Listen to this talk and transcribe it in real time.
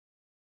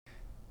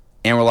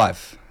And we're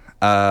live.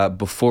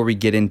 Before we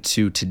get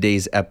into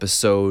today's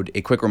episode,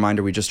 a quick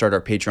reminder, we just started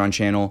our Patreon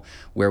channel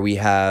where we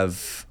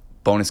have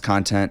bonus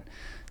content,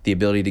 the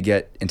ability to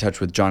get in touch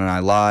with John and I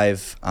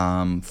live,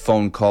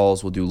 phone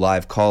calls, we'll do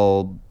live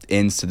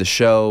call-ins to the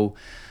show.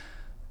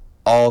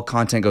 All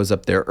content goes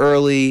up there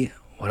early.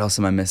 What else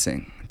am I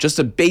missing?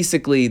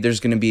 Basically, there's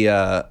going to be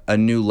a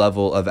new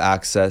level of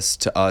access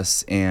to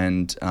us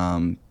and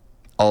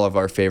all of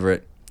our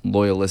favorite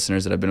loyal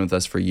listeners that have been with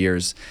us for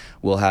years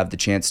will have the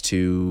chance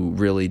to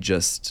really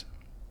just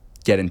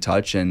get in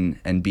touch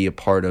and be a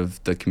part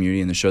of the community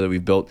and the show that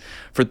we've built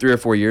for 3 or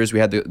 4 years. We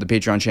had the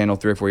Patreon channel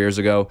 3 or 4 years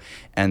ago,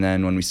 and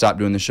then when we stopped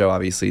doing the show,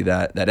 obviously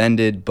that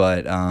ended,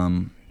 but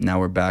now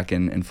we're back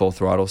in full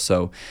throttle.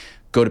 So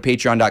go to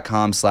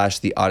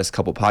patreon.com/The Oddest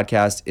Couple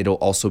Podcast. It'll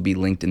also be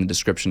linked in the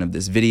description of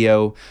this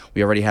video.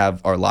 We already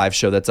have our live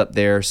show that's up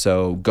there,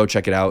 so go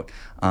check it out.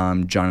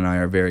 John and I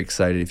are very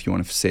excited. If you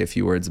want to say a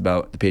few words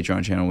about the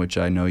Patreon channel, which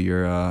I know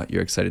you're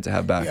excited to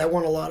have back. Yeah, I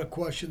want a lot of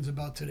questions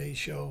about today's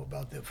show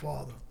about their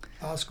father,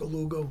 Oscar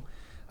Lugo.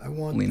 I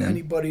want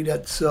anybody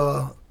that's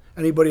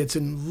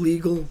in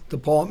legal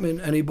department,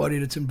 anybody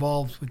that's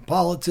involved with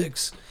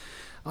politics.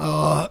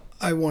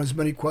 I want as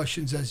many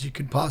questions as you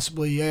could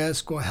possibly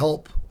ask or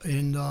help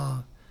in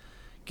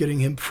getting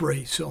him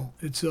free. So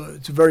it's a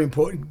very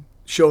important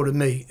show to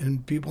me,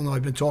 and people know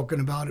I've been talking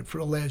about it for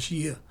the last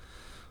year.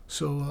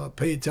 So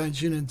pay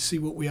attention and see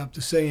what we have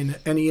to say, and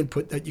any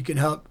input that you can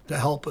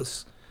help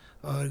us,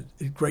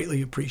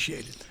 greatly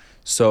appreciated.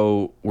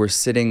 So we're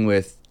sitting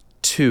with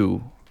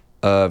 2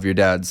 of your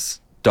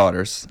dad's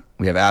daughters.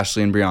 We have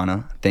Ashley and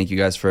Brianna. Thank you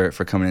guys for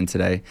coming in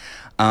today.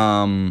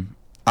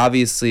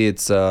 Obviously,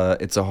 it's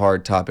a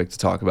hard topic to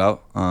talk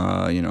about.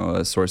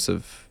 A source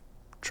of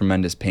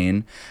tremendous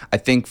pain. I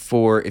think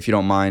if you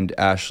don't mind,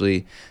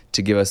 Ashley,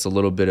 to give us a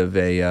little bit of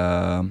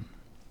a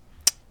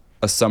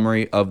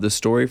summary of the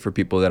story for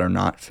people that are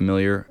not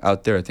familiar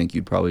out there. I think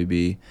you guys would probably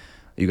be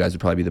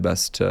the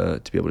best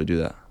to be able to do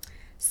that.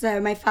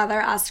 So my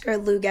father, Oscar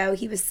Lugo,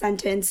 he was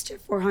sentenced to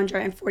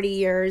 440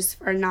 years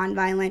for a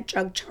nonviolent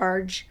drug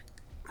charge,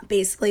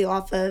 basically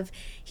off of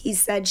he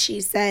said,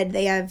 she said.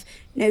 They have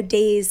no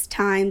days,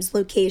 times,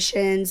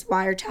 locations,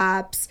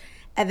 wiretaps,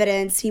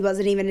 evidence. He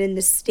wasn't even in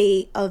the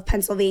state of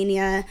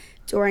Pennsylvania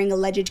during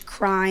alleged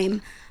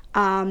crime.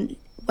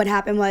 What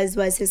happened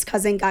was his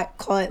cousin got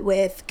caught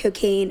with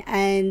cocaine,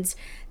 and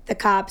the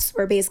cops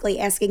were basically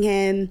asking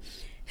him,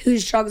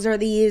 whose drugs are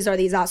these? Are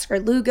these Oscar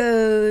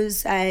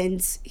Lugo's?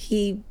 And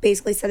he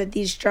basically said that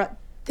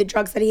the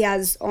drugs that he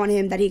has on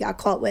him that he got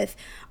caught with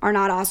are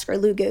not Oscar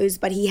Lugo's,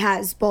 but he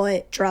has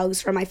bought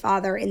drugs from my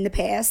father in the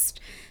past.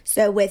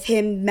 So with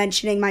him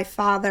mentioning my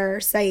father,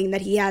 saying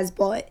that he has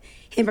bought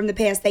him from the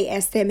past, they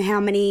asked him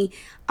how many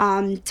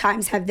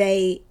times have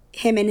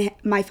him and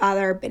my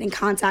father been in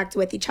contact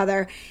with each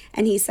other,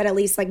 and he said at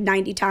least like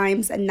 90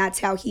 times, and that's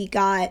how he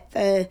got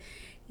the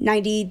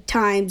 90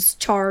 times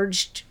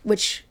charged,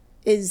 which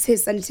is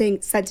his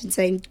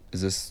sentencing.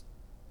 Is this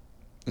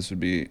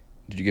would be,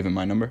 did you give him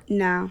my number?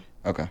 No.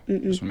 Okay.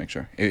 Just want to make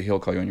sure. He'll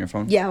call you on your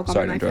phone? Yeah, he'll call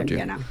me on my phone. Sorry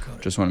to interrupt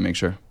you. Just want to make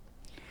sure.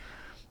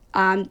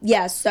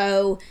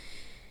 So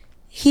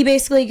he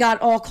basically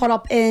got all caught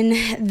up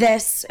in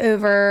this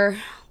over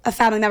a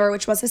family member,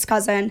 which was his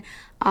cousin,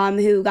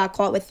 who got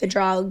caught with the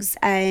drugs,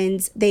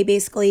 and they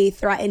basically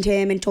threatened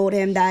him and told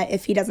him that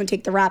if he doesn't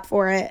take the rap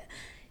for it,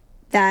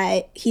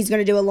 that he's going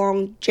to do a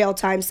long jail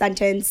time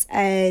sentence.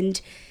 And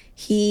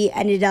he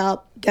ended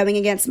up going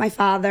against my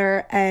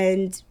father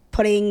and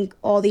putting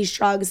all these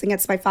drugs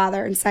against my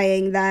father and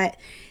saying that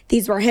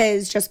these were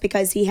his just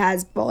because he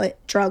has bought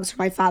drugs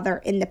from my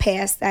father in the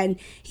past, and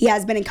he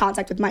has been in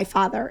contact with my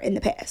father in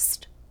the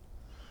past.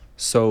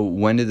 So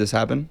when did this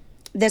happen?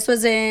 This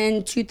was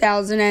in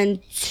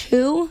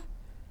 2002.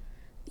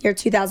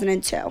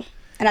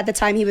 And at the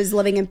time he was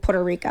living in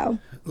Puerto Rico.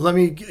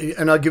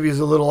 I'll give you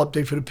a little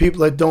update for the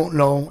people that don't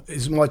know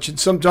as much. And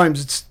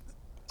sometimes it's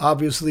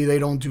obviously they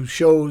don't do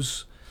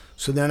shows,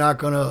 so they're not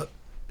going to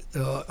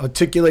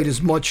articulate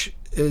as much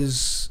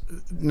as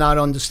not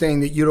understanding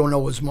that you don't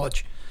know as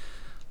much.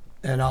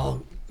 And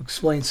I'll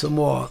explain some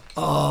more.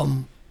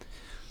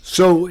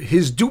 So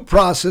his due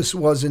process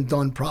wasn't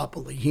done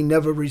properly. He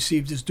never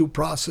received his due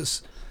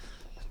process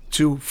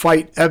to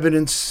fight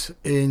evidence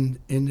in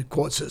the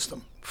court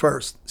system,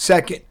 first.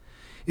 Second,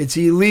 it's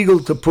illegal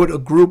to put a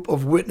group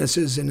of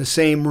witnesses in the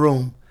same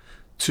room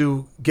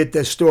to get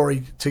their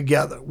story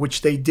together,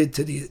 which they did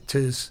to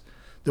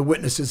the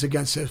witnesses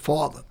against their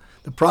father.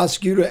 The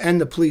prosecutor and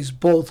the police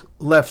both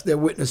left their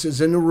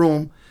witnesses in the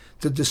room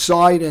to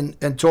decide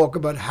and talk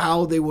about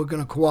how they were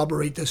going to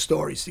corroborate their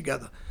stories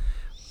together.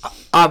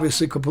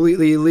 Obviously,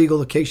 completely illegal.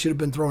 The case should have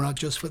been thrown out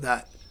just for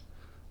that.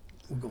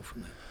 We'll go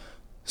from there.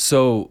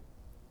 So,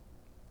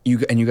 you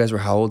guys were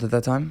how old at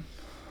that time?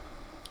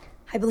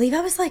 I believe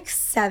I was like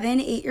 7,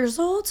 8 years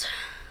old.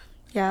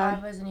 Yeah. I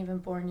wasn't even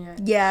born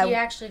yet. Yeah. He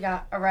actually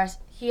got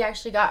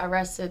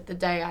arrested the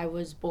day I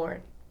was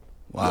born.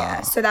 Wow.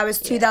 Yeah, so that was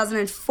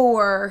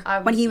 2004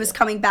 when he was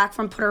coming back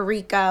from Puerto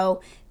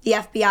Rico. The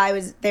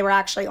FBI they were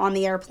actually on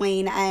the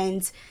airplane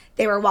and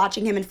they were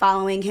watching him and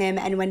following him.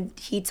 And when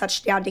he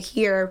touched down to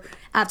here,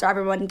 after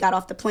everyone got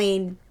off the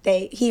plane,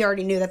 he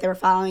already knew that they were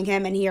following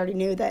him, and he already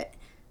knew that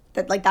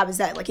like that was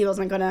it. Like he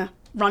wasn't gonna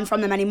run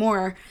from them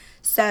anymore.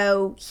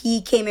 So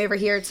he came over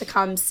here to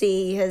come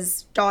see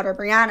his daughter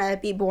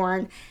Brianna be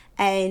born,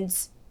 and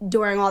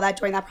during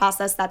that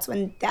process, that's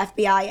when the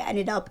FBI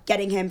ended up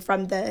getting him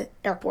from the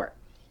airport.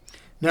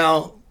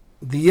 Now,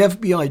 the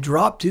FBI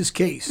dropped his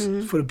case,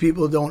 for the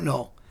people who don't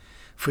know.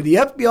 For the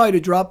FBI to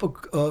drop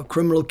a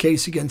criminal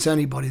case against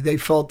anybody, they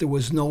felt there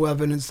was no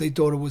evidence. They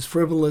thought it was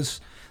frivolous.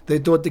 They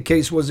thought the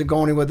case wasn't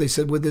going anywhere. They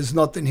said, well, there's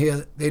nothing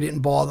here. They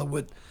didn't bother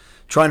with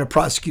trying to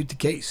prosecute the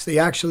case. They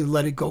actually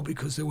let it go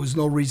because there was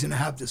no reason to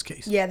have this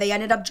case. Yeah, they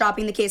ended up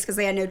dropping the case because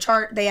they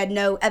had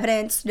no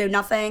evidence, no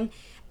nothing.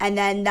 And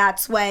then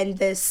that's when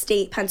the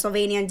state,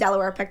 Pennsylvania and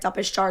Delaware, picked up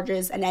his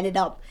charges and ended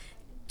up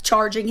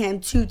charging him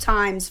 2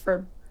 times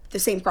for the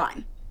same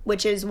crime,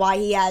 which is why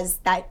he has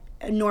that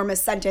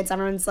enormous sentence.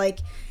 Everyone's like,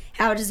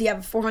 how does he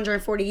have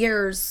 440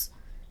 years?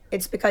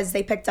 It's because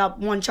they picked up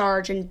 1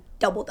 charge and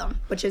doubled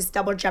them, which is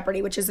double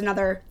jeopardy, which is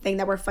another thing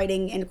that we're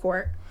fighting in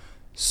court.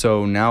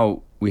 So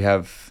now we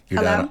have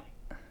your dad.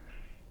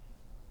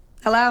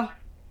 Hello?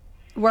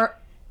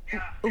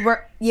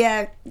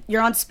 Yeah,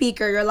 you're on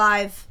speaker, you're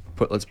live.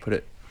 Let's put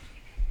it.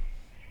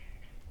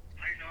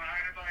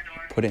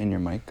 Put it in your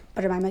mic.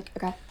 Put it in my mic,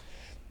 okay.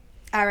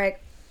 All right.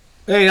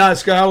 Hey,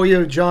 Oscar, how are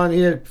you? John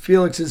here.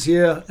 Felix is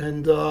here.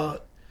 And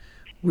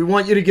we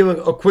want you to give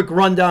a quick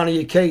rundown of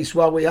your case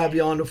while we have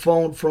you on the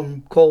phone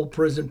from Cole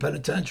Prison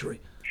Penitentiary.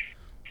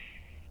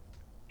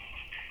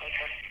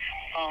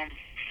 Okay.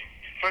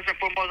 First and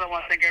foremost, I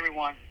want to thank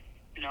everyone,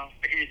 for your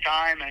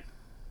time and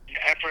your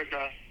effort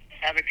to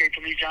advocate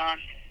for me, John.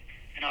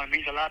 It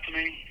means a lot to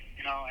me,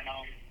 and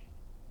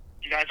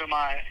you guys are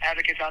my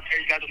advocates out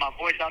there. You guys are my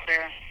voice out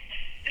there.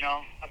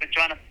 I've been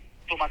trying to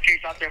put my case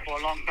out there for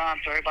a long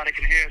time so everybody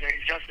can hear the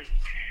injustice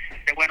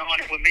that went on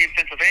with me in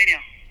Pennsylvania.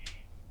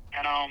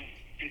 And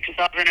in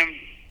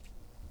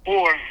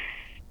 2004,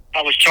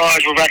 I was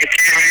charged with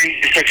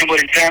racketeering, section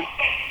with intent,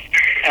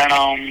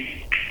 and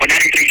with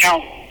negligent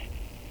count,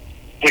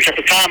 which at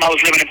the time I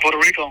was living in Puerto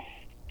Rico,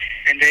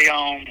 and they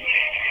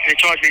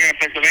charged me here in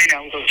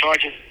Pennsylvania with those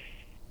charges.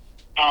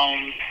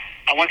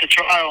 I went to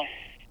trial.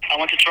 I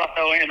went to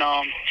trial in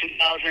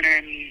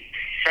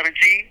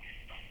 2017,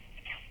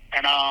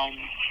 and I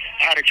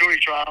had a jury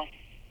trial,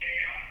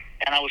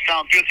 and I was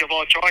found guilty of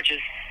all charges,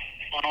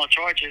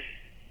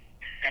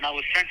 and I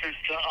was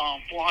sentenced to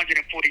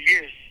 440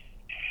 years.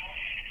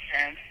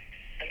 And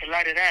at the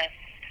light of that,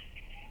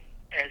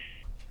 as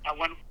I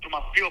went through my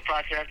appeal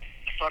process,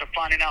 I started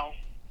finding out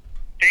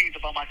things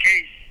about my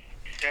case,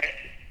 that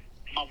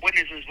my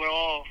witnesses were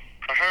all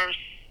coerced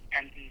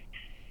and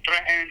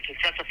threatened to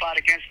testify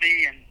against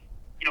me and,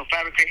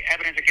 fabricate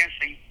evidence against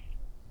me.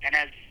 And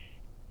as,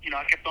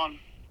 I kept on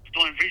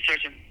doing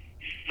research and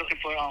looking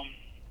for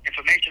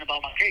information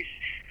about my case,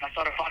 and I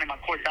started finding my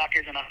court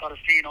dockets, and I started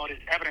seeing all this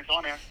evidence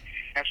on there.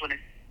 That's when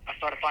I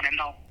started finding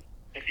out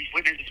that these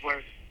witnesses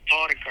were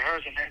taught and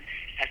coerced. And then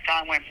as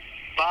time went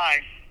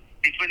by,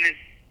 these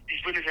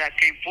witnesses that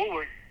came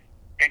forward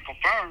and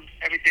confirmed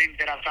everything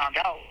that I found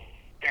out.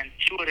 And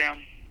 2 of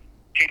them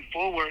came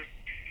forward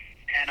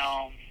and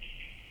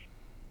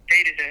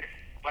stated that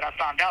what I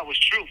found out was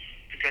true,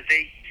 because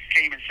they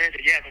came and said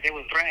that that they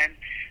were threatened,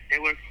 they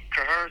were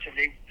coerced, and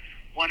they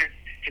wanted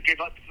to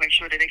make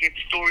sure that they gave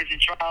the stories in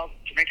trial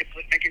to make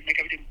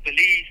everything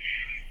believe.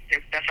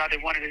 That's how they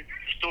wanted the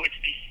story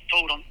to be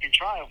told in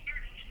trial.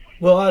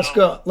 Well,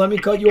 Oscar, let me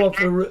cut you off.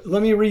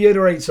 Let me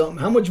reiterate something.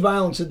 How much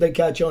violence did they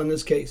catch on in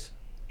this case?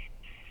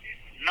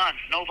 None.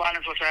 No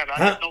violence whatsoever. I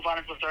had no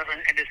violence whatsoever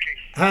in this case.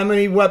 How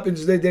many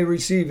weapons did they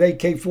receive?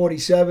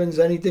 AK-47s?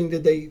 Anything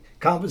did they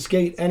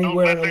confiscate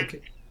anywhere? No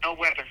weapons. No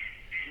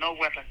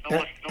weapons.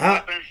 No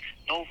weapons.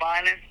 No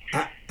violence.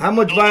 How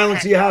much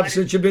violence do you have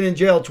since you've been in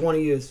jail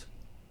 20 years?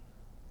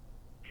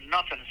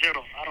 Nothing.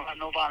 0. I don't have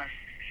no violence.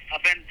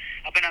 I've been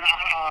an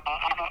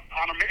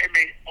honor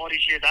inmate all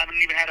these years. I haven't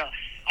even had a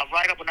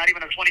write-up, or not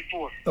even a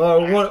 24.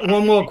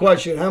 One more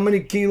question. How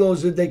many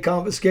kilos did they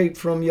confiscate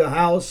from your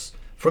house,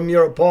 from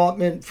your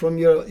apartment, from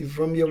your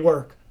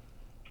work?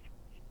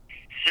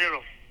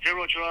 0.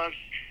 0 drugs.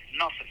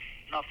 Nothing.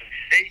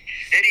 They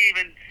didn't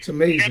even. It's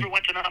amazing. Never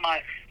went to none of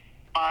my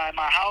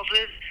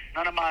houses,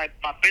 none of my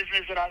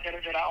business that I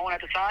owned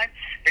at the time.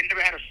 They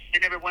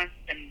never went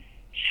and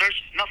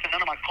searched nothing.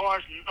 None of my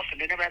cars, nothing.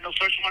 They never had no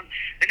search warrant.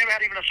 They never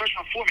had even a search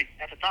warrant for me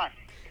at the time.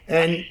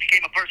 And I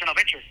became a person of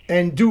interest.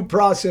 And due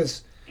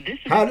process. This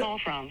is a call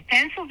from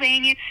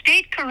Pennsylvania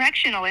State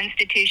Correctional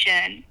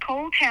Institution,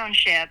 Cole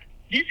Township.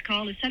 This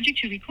call is subject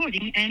to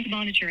recording and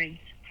monitoring.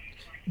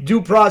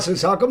 Due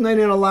process. How come they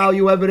didn't allow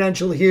you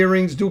evidential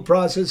hearings, due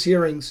process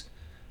hearings?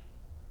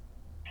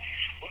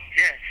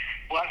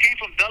 Well, I came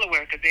from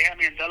Delaware because they had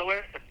me in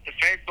Delaware. The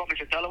feds brought me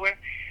to Delaware.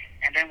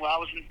 And then while I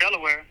was in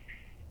Delaware,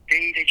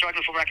 they charged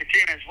me for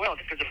racketeering as well,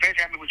 because the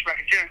feds had me with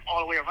racketeering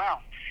all the way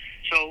around.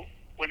 So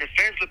when the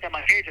feds looked at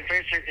my case, the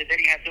feds said that there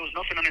was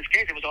nothing on this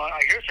case. It was a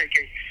hearsay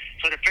case.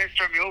 So the feds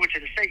turned me over to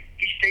the state.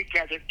 Each state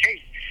grabbed the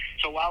case.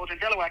 So while I was in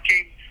Delaware, I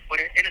came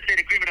with an interstate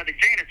agreement of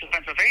detainers to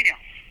Pennsylvania.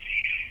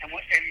 And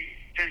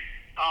since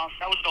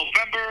that was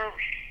November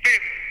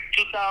 5th,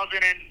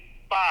 2005,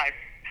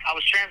 I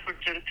was transferred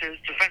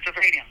to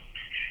Pennsylvania.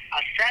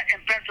 I sat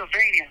in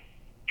Pennsylvania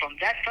from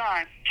that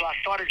time till I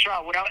started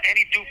trial without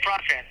any due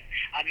process.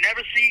 I never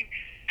seen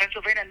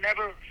Pennsylvania. I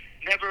never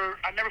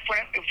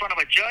went in front of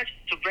a judge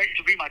to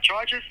read my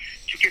charges,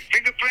 to get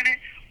fingerprinted,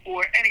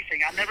 or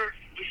anything. I never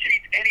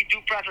received any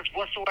due process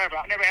whatsoever.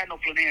 I never had no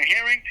preliminary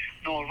hearing,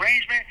 no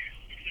arrangement,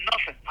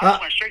 nothing. I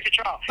just went straight to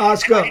trial.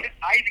 Oscar, I even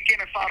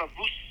came and filed a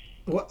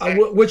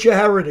boost. what's your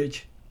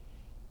heritage?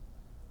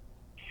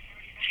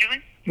 Excuse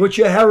me? What's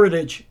your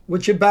heritage?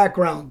 What's your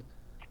background?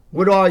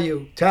 What are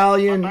you?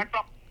 Italian? I'm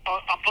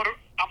Puerto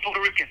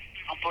Rican.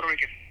 I'm Puerto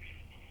Rican.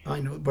 I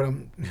know, but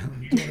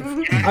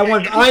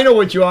I know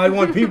what you are. I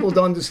want people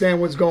to understand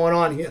what's going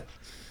on here.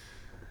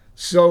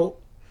 So,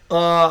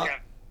 my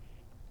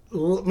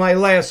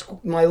last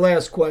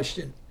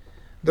question: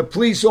 the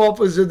police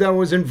officer that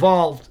was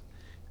involved,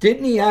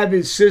 didn't he have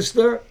his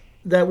sister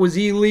that was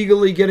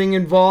illegally getting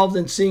involved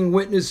and seeing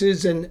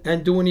witnesses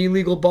and doing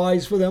illegal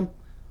buys for them?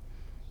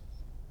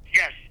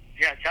 Yes,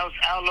 that was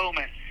Al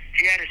Lohman.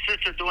 He had his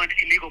sister doing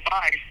illegal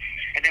buys.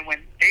 And then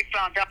when they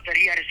found out that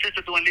he had his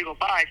sister doing legal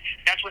buys,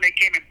 that's when they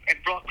came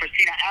and brought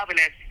Christina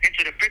Aviles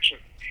into the picture.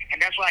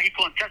 And that's why he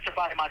couldn't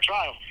testify in my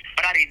trial.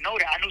 But I didn't know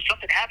that. I knew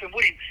something happened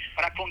with him,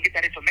 but I couldn't get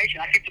that information.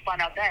 I came to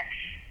find out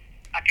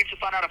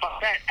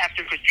about that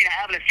after Christina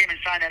Aviles came and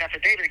signed that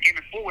affidavit and came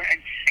forward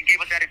and gave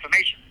us that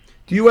information.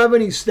 Do you have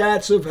any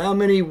stats of how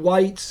many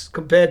whites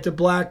compared to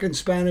black and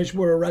Spanish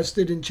were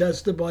arrested in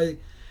Chester by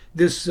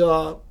these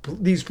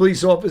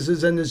police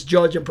officers and this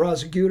judge and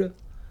prosecutor?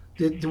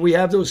 Do we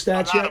have those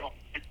stats yet?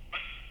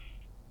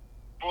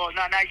 Well,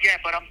 not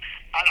yet, but I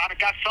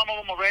got some of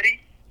them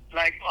already.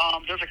 Like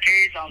there's a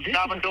case on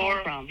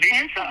Salvador,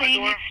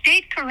 Pennsylvania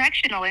State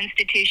Correctional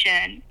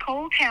Institution,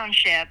 Cole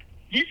Township.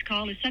 This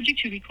call is subject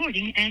to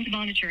recording and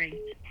monitoring.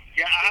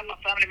 Yeah, I have my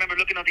family member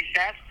looking at these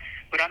stats,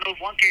 but I know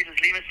one case is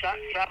Lima,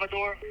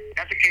 Salvador.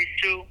 That's a case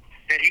too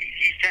that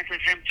he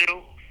sentenced him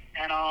to,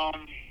 and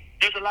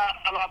there's a lot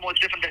more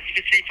different that you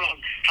can see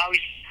from how he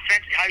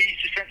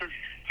used to sentence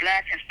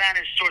black and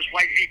Spanish towards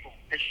white people.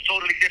 It's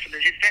totally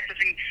different. His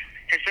sentencing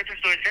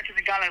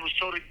guideline was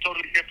totally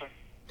different.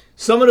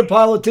 Some of the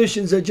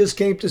politicians that just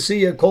came to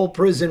see you at Cole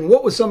Prison,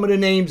 what were some of the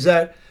names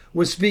that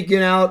were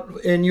speaking out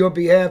in your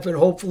behalf and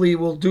hopefully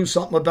will do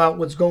something about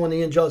what's going on,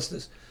 the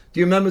injustice? Do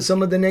you remember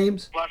some of the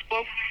names? Well, I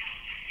spoke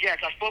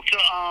to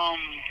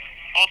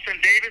Austin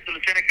Davis, the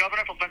lieutenant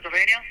governor from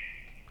Pennsylvania,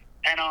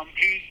 and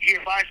he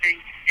advised me.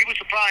 He was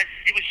surprised.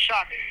 He was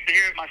shocked to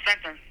hear my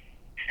sentence,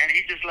 and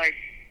he just like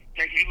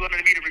he wanted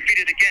me to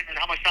repeat it again and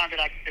how much time that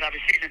I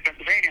received in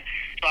Pennsylvania.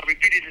 So I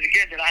repeated it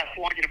again that I had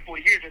 440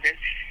 years of it,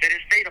 that the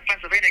state of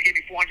Pennsylvania gave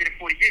me 440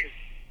 years.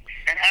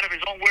 And out of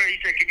his own word, he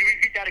said, "Can you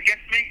repeat that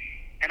against me?"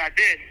 And I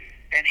did.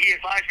 And he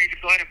advised me to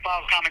go ahead and file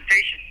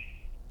commentation.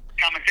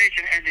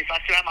 And if I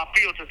still have my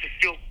appeal, to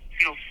still,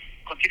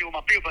 continue with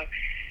my appeal. But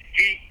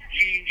he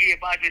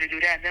advised me to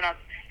do that. And then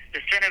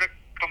the Senator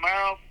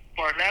Camaro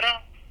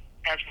Barletta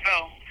as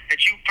well, that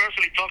you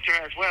personally talked to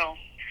her as well.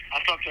 I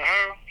talked to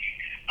her.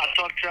 I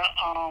talked to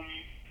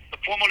the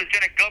former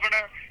lieutenant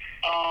governor.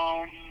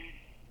 Oh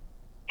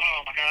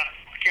my God,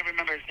 I can't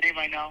remember his name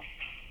right now.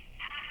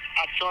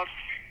 I talked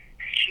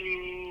to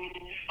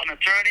an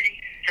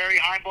attorney, Terry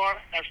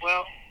Heimbar, as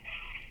well.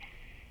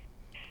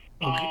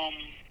 Okay.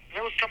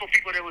 There was a couple of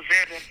people that was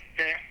there that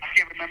I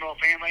can't remember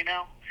offhand right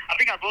now. I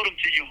think I wrote them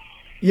to you.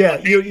 Yeah,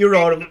 you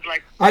wrote them.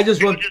 I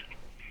just want.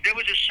 They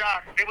were just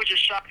shocked. They were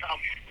just shocked.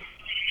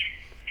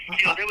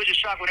 They were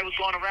just shocked when they was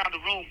going around the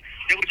room.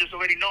 They were just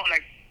already knowing,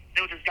 like,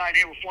 there was this guy in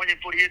here with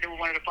 440 years. They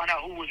wanted to find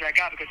out who was that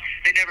guy because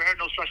they never heard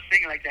no such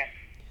thing like that.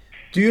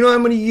 Do you know how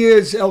many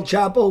years El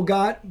Chapo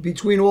got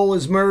between all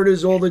his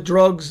murders, all the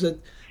drugs, that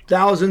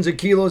thousands of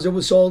kilos that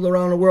were sold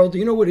around the world? Do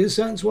you know what his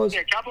sentence was?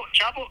 Yeah,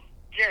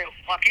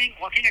 Joaquin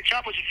and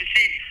Chapo just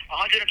received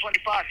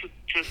 125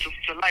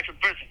 to life in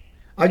prison.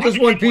 I just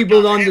want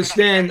people to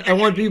understand. I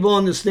want people to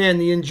understand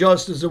the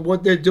injustice of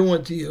what they're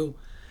doing to you,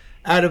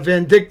 out of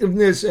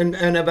vindictiveness and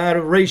out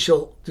of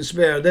racial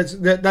despair.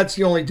 That's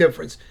the only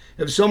difference.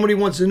 If somebody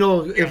wants to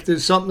know if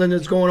there's something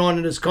that's going on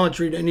in this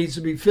country that needs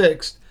to be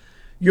fixed,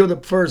 you're the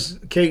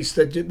first case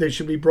that they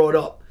should be brought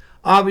up.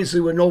 Obviously,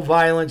 with no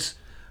violence,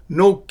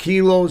 no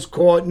kilos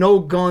caught, no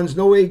guns,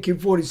 no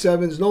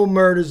AK-47s, no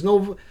murders,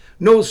 no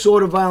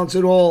sort of violence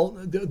at all.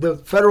 The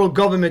federal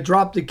government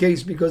dropped the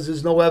case because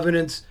there's no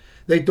evidence.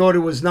 They thought it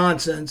was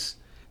nonsense.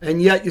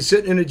 And yet you're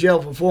sitting in a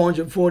jail for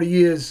 440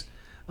 years,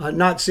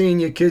 not seeing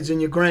your kids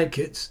and your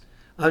grandkids.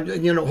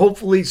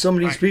 Hopefully some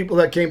of these people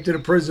that came to the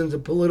prisons, the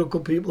political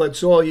people that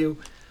saw you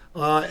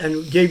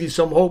and gave you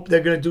some hope,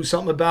 they're going to do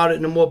something about it.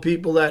 And the more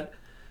people that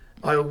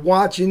are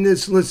watching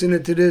this,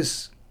 listening to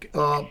this,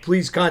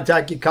 please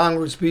contact your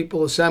Congress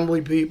people,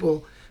 Assembly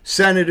people,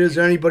 senators,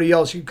 or anybody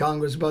else in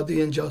Congress about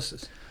the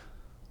injustice.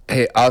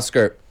 Hey,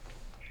 Oscar,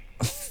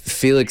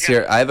 Felix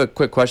here. I have a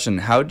quick question.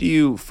 How do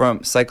you,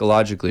 from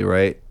psychologically,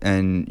 right?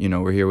 And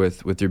we're here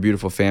with your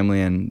beautiful family,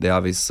 and they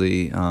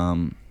obviously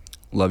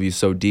love you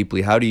so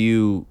deeply. How do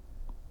you,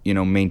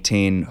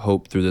 maintain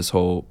hope through this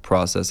whole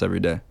process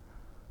every day?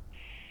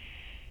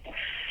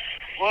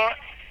 Well,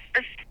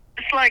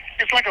 it's like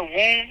a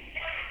wound.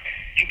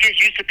 You get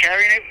used to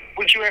carrying it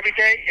with you every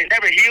day. It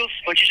never heals,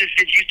 but you just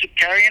get used to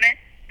carrying it,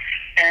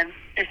 and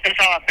that's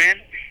how I've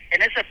been.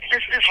 And it's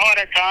hard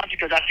at times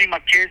because I see my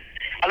kids.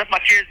 I left my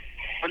kids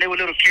when they were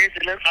little kids.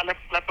 I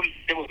left them.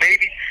 They were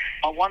babies.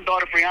 My one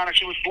daughter, Brianna,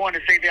 she was born the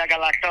same day I got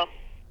locked up,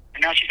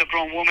 and now she's a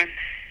grown woman.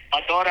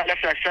 My daughter, I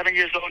left her at 7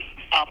 years old.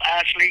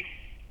 Ashley,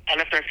 I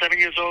left her at 7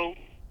 years old.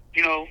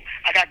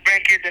 I got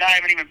grandkids that I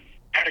haven't even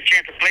had a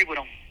chance to play with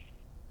them.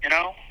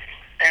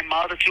 And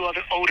my other two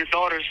older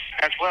daughters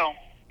as well,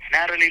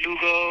 Natalie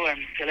Lugo and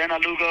Elena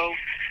Lugo.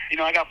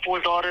 I got 4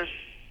 daughters,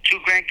 2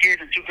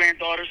 grandkids and 2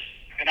 granddaughters,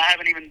 and I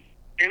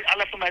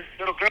left them as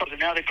little girls, and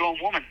now they're grown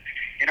women.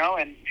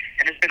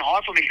 And it's been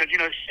hard for me because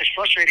it's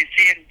frustrating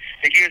seeing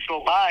the years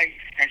go by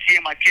and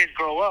seeing my kids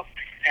grow up,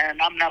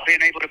 and I'm not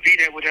being able to be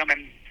there with them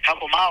and help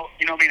them out.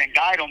 And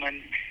guide them,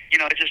 and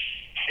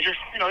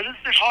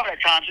it's hard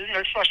at times.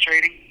 It's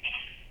frustrating.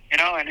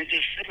 And it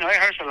just it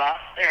hurts a lot.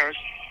 It hurts.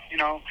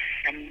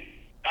 And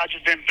I've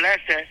just been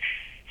blessed that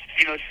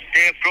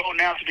they have grown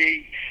now to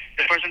be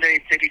the person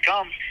they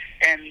become,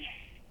 and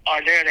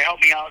are there to help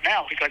me out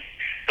now, because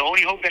the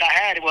only hope that I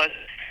had was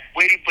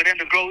waiting for them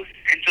to grow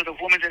into the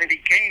woman that they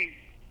became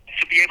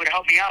to be able to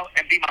help me out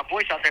and be my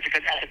voice out there,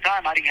 because at the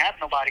time I didn't have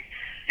nobody.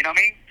 You know what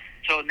I mean?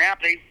 So now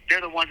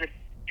they're the ones that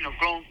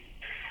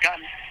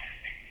gotten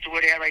to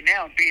where they are right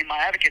now and being my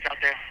advocates out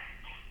there.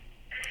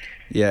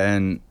 Yeah,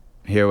 and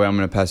here I'm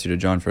going to pass you to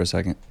John for a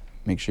second.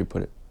 Make sure you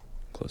put it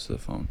close to the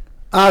phone.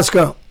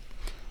 Oscar,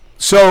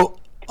 so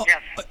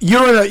Yes.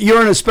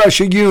 you're in a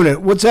special unit.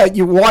 What's that?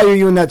 Why are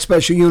you in that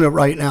special unit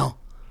right now?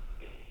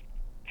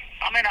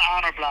 I'm in an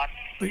honor block.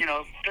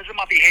 Because of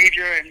my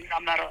behavior, and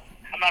I'm not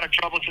a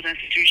trouble to the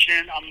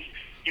institution.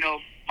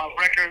 My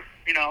record,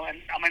 and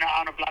I'm in an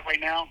honor block right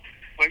now,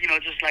 where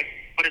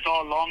but it's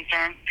all long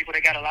term. People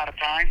that got a lot of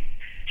time,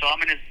 so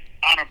I'm in this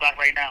honor block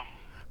right now.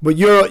 But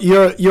you're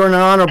in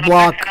an honor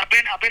block. I've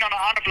been on an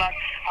honor block.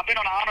 I've been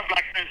on an honor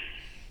block since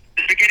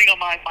the beginning of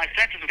my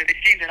sentence, because they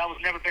seen that I was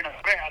never been a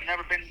threat. I've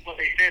never been what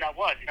they said I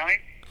was. You know what I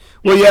mean?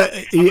 Well, yeah,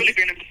 I've really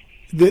been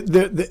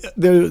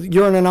in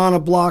you're in an honor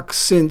block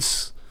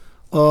since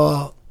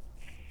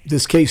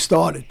this case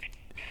started.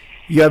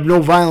 You have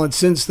no violence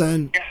since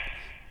then,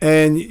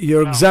 and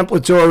you're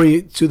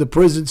exemplary to the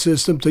prison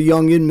system, to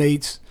young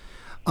inmates.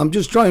 I'm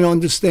just trying to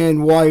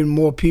understand why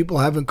more people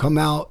haven't come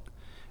out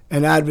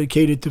and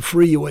advocated to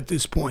free you at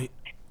this point.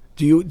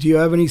 Do you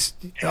have any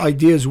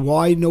ideas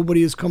why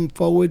nobody has come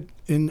forward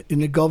in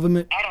the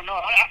government? I don't know.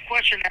 I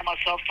question that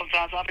myself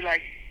sometimes. I'll be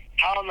like,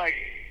 how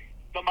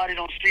somebody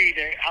don't see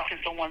that? How can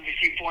someone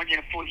receive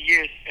 440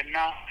 years and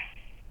not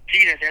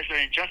see that there's an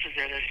injustice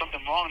there? There's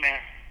something wrong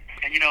there.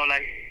 And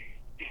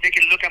they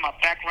can look at my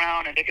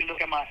background, and they can look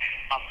at my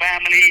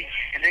family,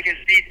 and they can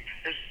see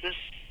this.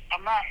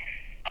 I'm not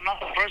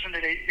the person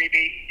that they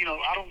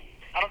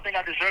I don't think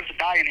I deserve to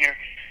die in here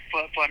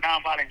for a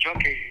nonviolent drug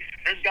case.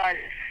 There's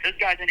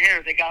guys in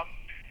here, they got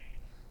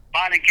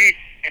violent case,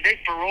 and they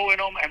paroling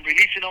them and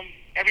releasing them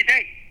every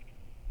day.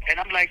 And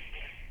I'm like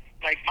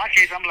my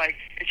case, I'm like,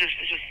 it just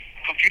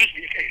confused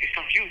me. It's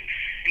confused.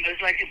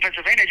 It's like in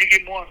Pennsylvania, you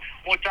get more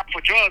time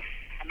for drugs,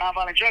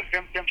 nonviolent drugs,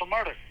 than for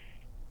murder.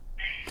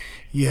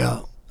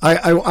 Yeah.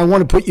 I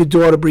want to put your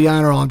daughter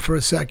Brianna on for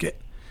a second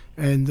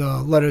and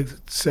let her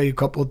say a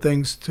couple of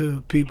things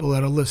to people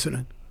that are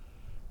listening.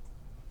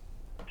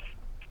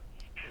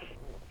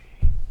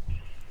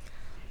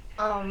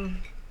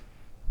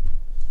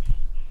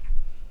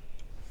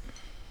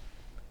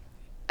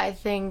 I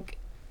think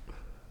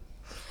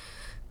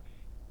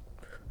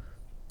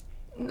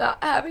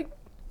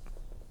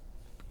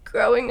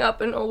growing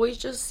up and always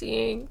just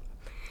seeing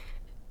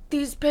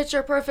these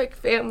picture perfect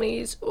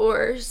families,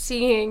 or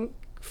seeing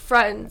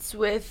friends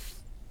with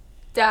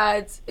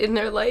dads in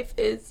their life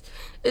is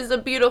a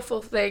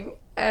beautiful thing,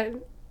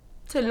 and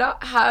to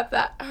not have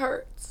that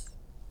hurts.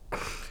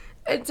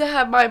 And to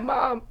have my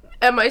mom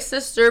and my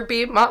sister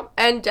be mom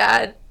and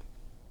dad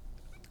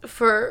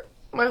for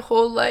my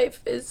whole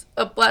life is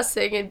a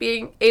blessing, and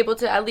being able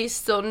to at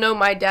least still know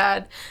my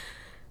dad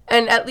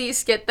and at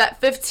least get that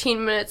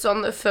 15 minutes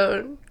on the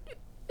phone.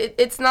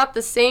 It's not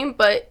the same,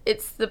 but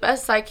it's the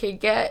best I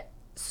could get.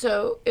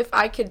 So if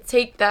I could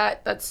take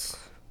that, that's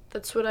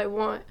what I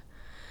want.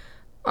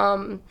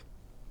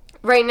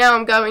 Right now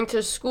I'm going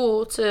to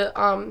school to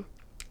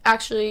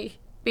actually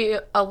be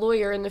a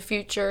lawyer in the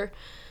future,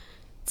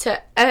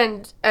 to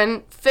end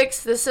and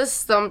fix the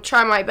system,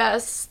 try my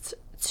best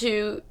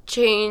to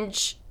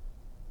change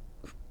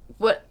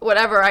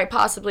whatever I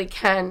possibly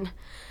can,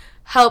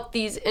 help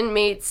these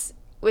inmates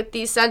with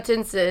these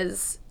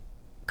sentences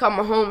come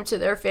home to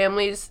their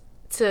families,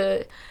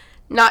 to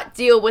not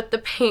deal with the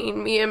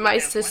pain me and my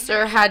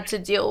sister had to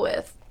deal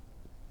with.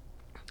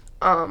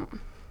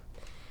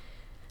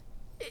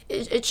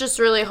 it's just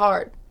really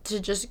hard to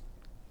just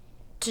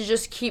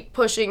keep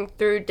pushing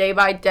through day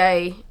by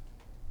day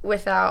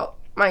without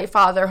my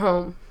father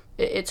home.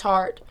 It's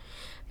hard.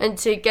 And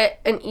to get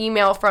an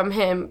email from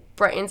him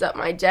brightens up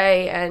my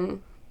day,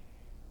 and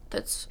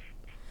that's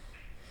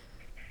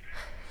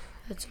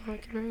all I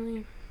can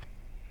really...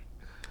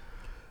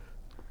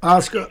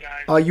 Oscar,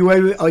 are you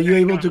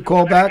able to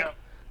call back?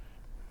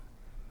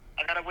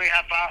 I gotta wait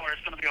half hour.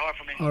 It's gonna be hard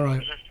for me. All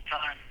right. It's just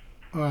time.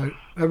 All right.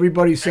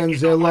 Everybody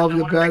sends their love,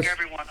 the best.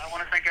 I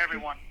want to thank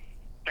everyone.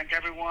 Thank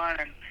everyone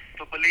and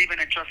for believing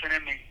and trusting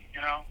in me.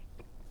 You know,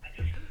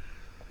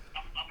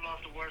 I'm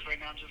lost for words right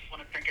now. I just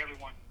want to thank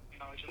everyone. You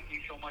know, it just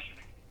means so much to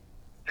me.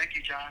 Thank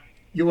you, John.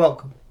 You're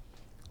welcome.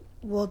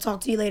 We'll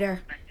talk to you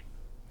later. Thank you.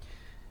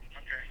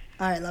 Okay.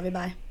 All right, love you,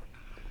 bye.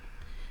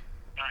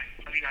 Bye.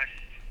 Love you guys.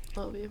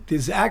 Love you.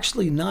 There's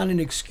actually not an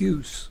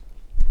excuse.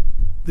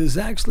 There's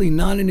actually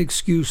not an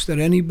excuse that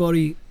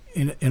anybody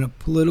in a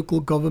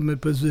political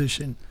government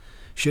position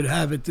should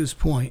have at this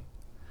point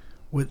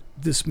with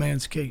this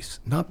man's case.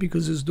 Not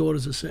because his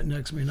daughters are sitting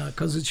next to me, not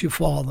because it's your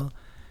father.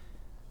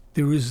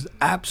 There is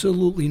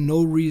absolutely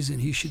no reason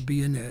he should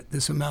be in there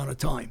this amount of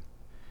time.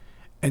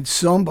 And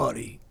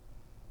somebody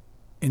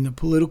in the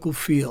political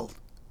field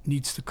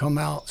needs to come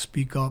out,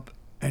 speak up,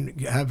 and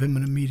have him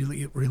an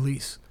immediate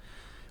release.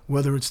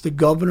 Whether it's the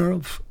governor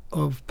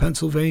of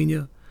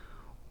Pennsylvania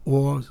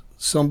or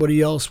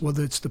somebody else,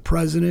 whether it's the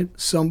president,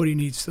 somebody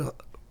needs to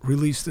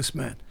release this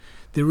man.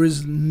 There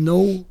is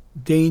no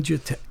danger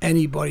to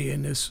anybody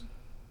in this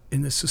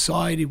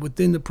society,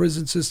 within the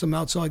prison system,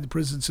 outside the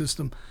prison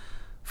system.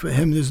 For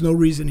him, there's no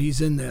reason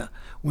he's in there.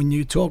 When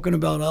you're talking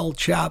about El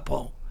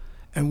Chapo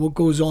and what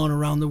goes on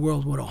around the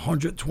world with a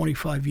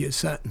 125-year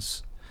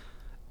sentence,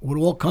 with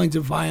all kinds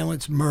of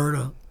violence,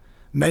 murder,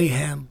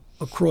 mayhem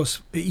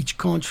across each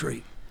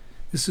country,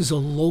 this is a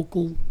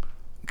local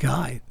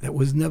guy that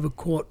was never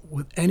caught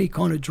with any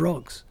kind of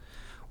drugs,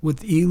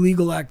 with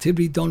illegal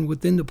activity done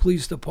within the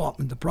police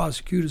department, the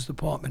prosecutor's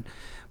department,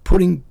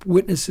 putting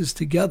witnesses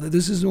together.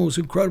 This is the most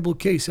incredible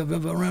case I've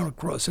ever run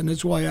across, and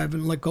that's why I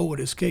haven't let go of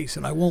this case,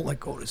 and I won't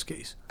let go of this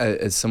case.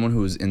 As someone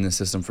who was in the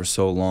system for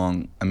so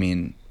long, I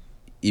mean,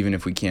 even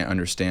if we can't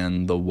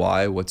understand the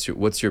why, what's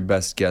your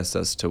best guess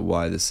as to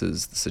why this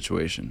is the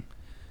situation?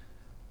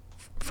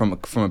 From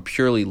a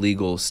purely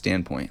legal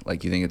standpoint,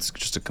 like, you think it's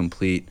just a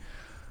complete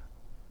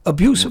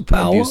abuse of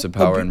power,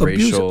 and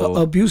racial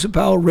abuse of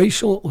power,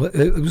 racial.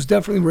 It was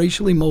definitely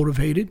racially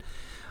motivated.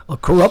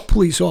 Corrupt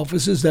police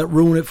officers that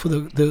ruin it for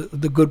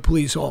the good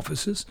police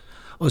officers.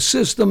 A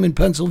system in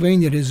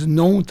Pennsylvania that is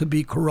known to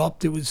be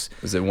corrupt. Is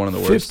it one of the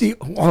worst?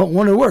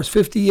 One of the worst.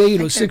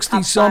 58 or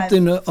 60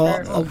 something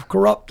of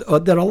corrupt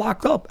that are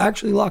locked up.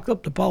 Actually locked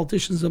up. The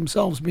politicians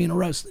themselves being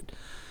arrested,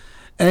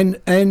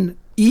 and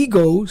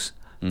egos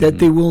that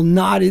they will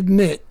not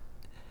admit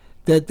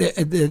that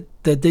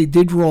they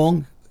did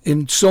wrong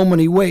in so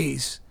many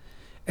ways,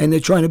 and they're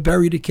trying to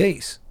bury the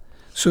case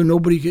so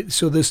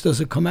this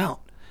doesn't come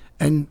out.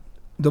 And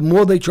the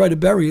more they try to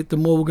bury it, the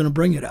more we're going to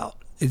bring it out.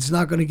 It's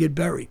not going to get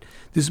buried.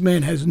 This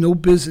man has no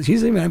business. He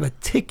doesn't even have a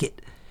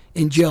ticket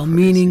in jail,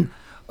 meaning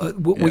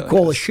what we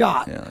call a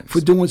shot for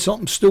doing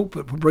something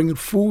stupid, for bringing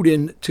food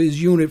in to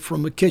his unit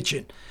from the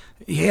kitchen.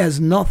 He has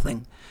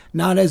nothing.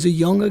 Not as a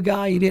younger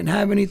guy, he didn't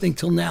have anything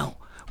till now,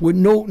 with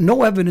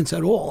no evidence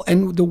at all.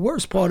 And the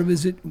worst part of it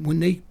is that when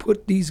they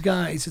put these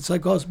guys, it's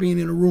like us being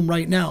in a room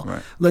right now.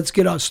 Right. Let's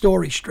get our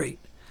story straight.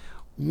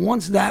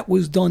 Once that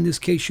was done, this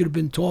case should have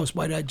been tossed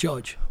by that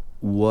judge.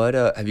 What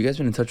have you guys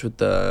been in touch with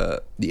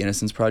the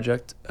Innocence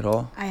Project at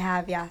all? I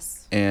have,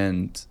 yes.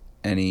 And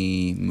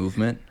any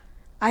movement?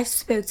 I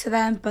spoke to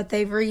them, but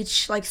they've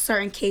reached like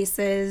certain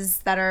cases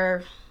that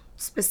are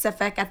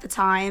specific at the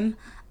time.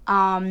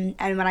 And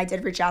when I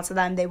did reach out to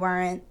them, they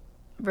weren't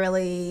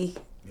really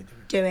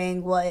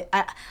doing what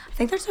I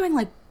think they're doing,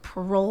 like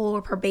parole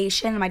or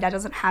probation, and my dad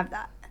doesn't have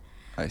that.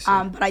 I see.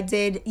 But I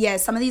did,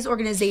 some of these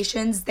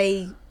organizations,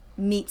 they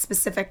meet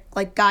specific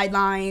like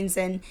guidelines,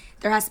 and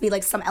there has to be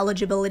like some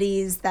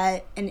eligibilities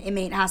that an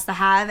inmate has to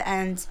have,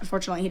 and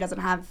unfortunately he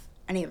doesn't have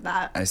any of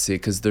that. I see,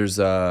 because there's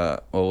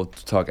we'll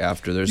talk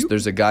after.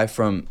 There's a guy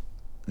from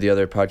the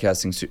other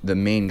podcasting, the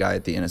main guy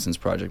at the Innocence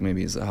Project.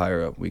 Maybe he's a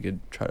higher up. We could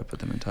try to put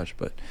them in touch.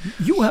 But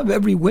you have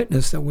every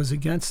witness that was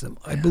against them.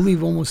 I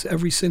believe almost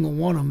every single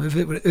one of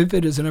them, if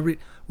it isn't every,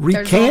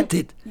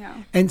 recanted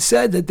and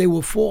said that they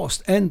were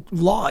forced and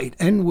lied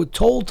and were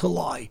told to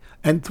lie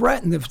and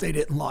threatened if they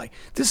didn't lie.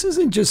 This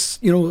isn't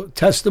just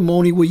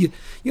testimony where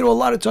a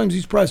lot of times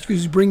these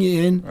prosecutors bring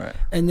you in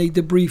and they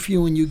debrief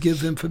you and you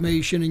give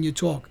information and you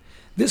talk.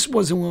 This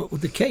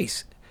wasn't the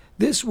case.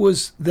 This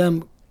was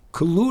them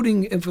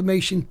colluding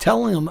information,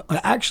 telling them,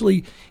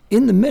 actually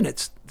in the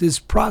minutes, the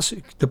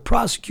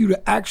prosecutor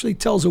actually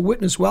tells a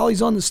witness while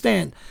he's on the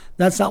stand,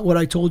 that's not what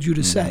I told you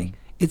to say.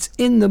 It's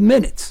in the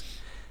minutes.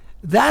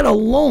 That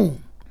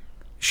alone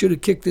should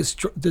have kicked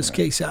this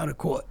case out of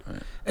court.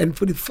 Right. And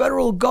for the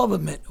federal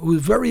government, who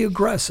was very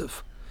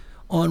aggressive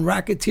on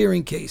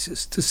racketeering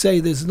cases, to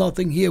say there's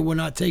nothing here, we're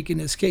not taking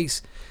this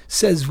case,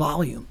 says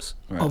volumes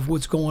of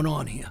what's going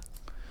on here.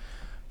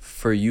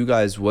 For you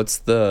guys,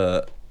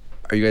 are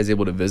you guys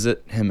able to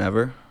visit him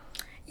ever?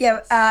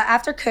 Yeah,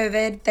 after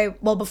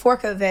COVID, before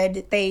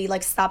COVID, they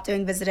like stopped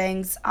doing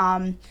visitings.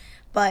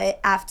 But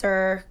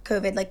after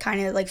COVID, like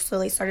kind of like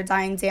slowly started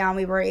dying down,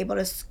 we were able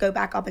to go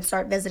back up and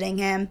start visiting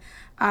him.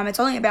 It's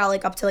only about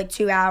like up to like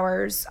 2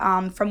 hours.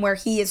 From where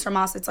he is from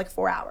us, it's like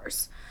 4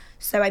 hours.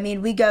 So I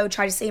mean, we go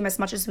try to see him as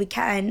much as we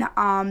can.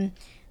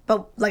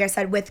 But like I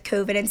said, with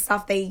COVID and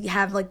stuff, they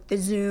have like the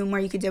Zoom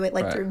where you could do it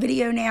like through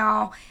video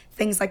now,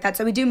 things like that.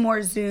 So we do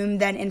more Zoom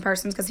than in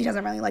person because he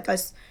doesn't really like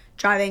us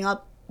driving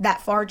up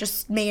that far,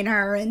 just me and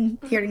her, and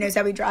he already knows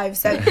how we drive.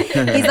 So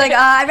he's like,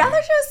 I'd rather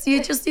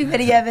just do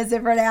video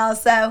visit for now.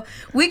 So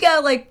we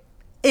go like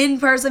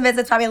in-person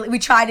visits. Probably we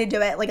try to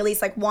do it like at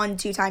least like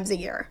 1-2 times a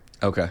year.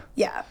 Okay.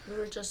 Yeah. We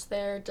were just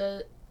there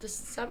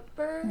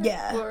December.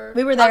 Yeah. Or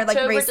we were there October,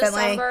 like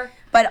recently. December.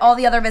 But all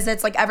the other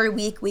visits, like every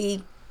week,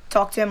 we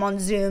talk to him on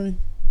Zoom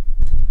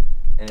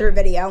through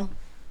video.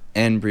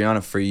 And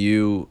Brianna, for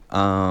you,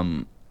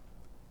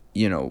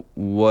 you know,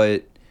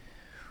 what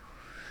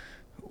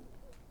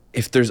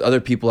if there's other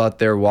people out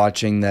there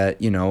watching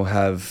that, you know,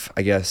 have,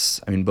 I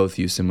guess, I mean, both of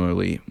you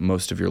similarly,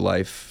 most of your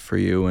life for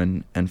you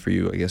and for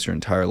you, I guess, your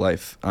entire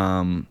life,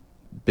 been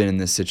in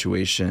this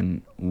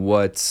situation,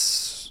 what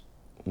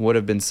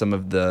have been some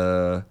of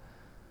the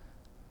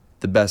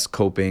best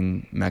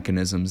coping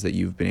mechanisms that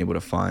you've been able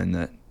to find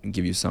that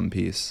give you some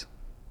peace?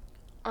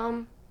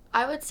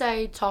 I would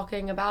say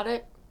talking about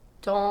it.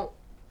 Don't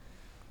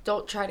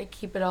try to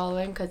keep it all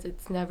in because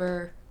it's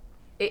never...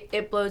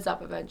 It blows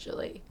up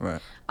eventually. Right.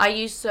 I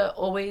used to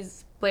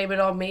always blame it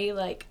on me.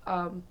 Like,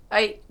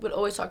 I would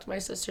always talk to my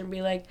sister and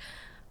be like,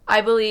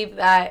 I believe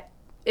that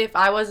if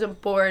I wasn't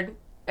born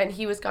and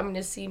he was coming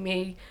to see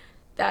me,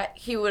 that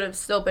he would have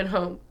still been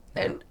home.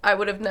 And I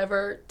would have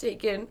never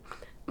taken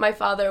my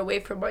father away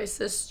from my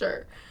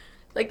sister.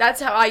 Like, that's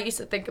how I used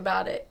to think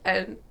about it.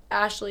 And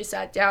Ashley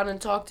sat down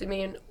and talked to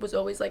me and was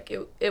always like,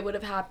 it would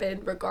have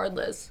happened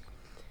regardless,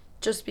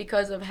 just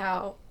because of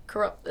how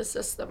corrupt the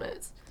system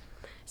is.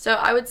 So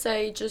I would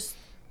say just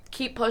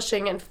keep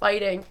pushing and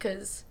fighting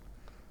because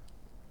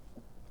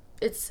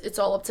it's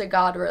all up to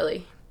God,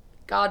 really.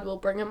 God will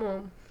bring him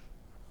home.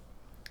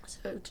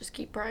 So just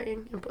keep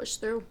praying and push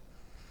through.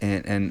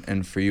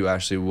 And for you,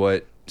 Ashley,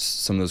 what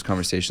some of those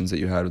conversations that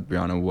you had with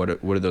Brianna, what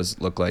do those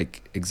look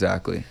like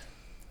exactly?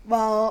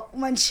 Well,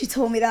 when she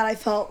told me that, I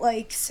felt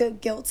like so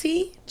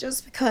guilty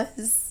just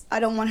because I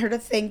don't want her to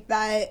think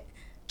that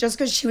just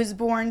because she was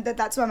born that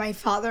that's why my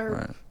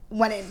father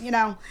went in, you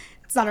know.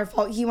 It's not her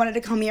fault. He wanted to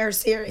come here,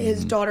 see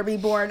his daughter be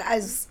born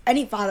as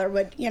any father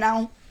would, you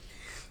know.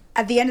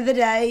 At the end of the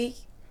day,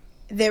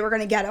 they were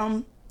going to get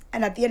him.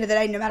 And at the end of the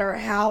day, no matter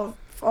how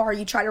far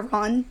you try to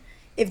run,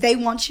 if they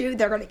want you,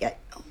 they're going to get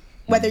you.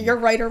 Whether you're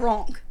right or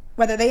wrong.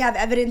 Whether they have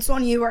evidence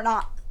on you or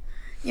not.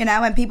 You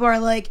know, and people are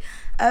like,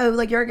 oh,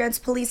 like you're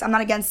against police. I'm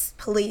not against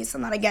police. I'm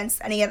not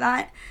against any of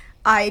that.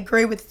 I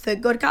agree with the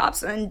good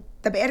cops and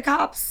the bad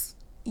cops.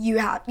 You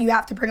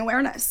have to bring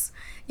awareness.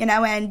 You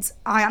know, and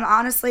I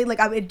honestly, like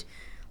I would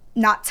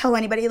not tell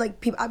anybody,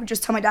 like people, I would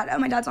just tell my dad, oh,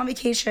 my dad's on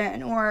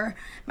vacation or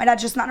my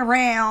dad's just not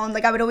around.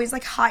 Like I would always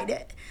like hide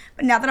it.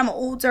 But now that I'm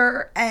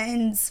older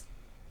and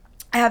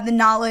I have the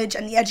knowledge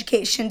and the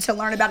education to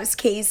learn about his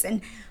case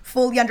and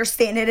fully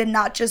understand it and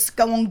not just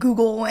go on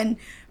Google and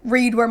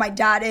read where my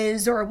dad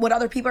is or what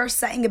other people are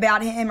saying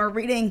about him or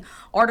reading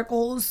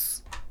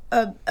articles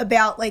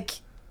about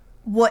like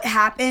what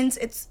happens.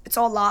 It's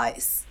all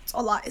lies. It's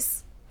all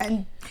lies.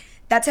 And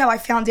that's how I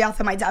found out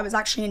that my dad was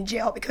actually in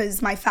jail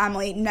because my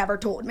family never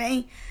told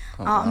me.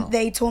 Wow.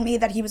 They told me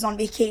that he was on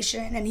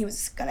vacation and he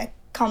was going to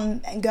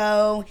come and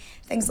go,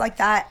 things like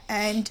that.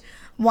 And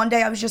one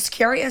day I was just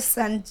curious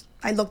and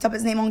I looked up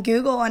his name on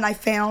Google and I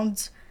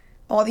found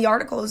all the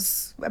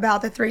articles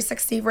about the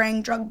 360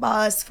 ring, drug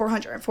bust,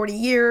 440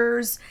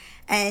 years.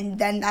 And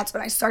then that's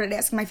when I started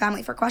asking my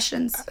family for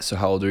questions. So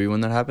how old were you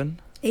when that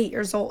happened? 8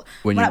 years old.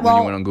 When you went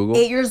on Google?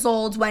 8 years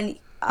old when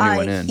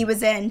he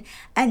was in,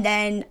 and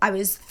then I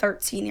was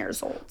 13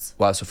 years old.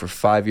 Wow, so for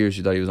 5 years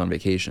you thought he was on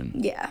vacation?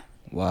 Yeah.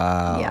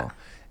 Wow. Yeah.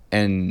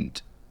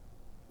 And,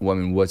 well, I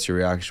mean, what's your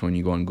reaction when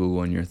you go on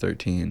Google and you're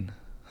 13?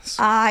 That's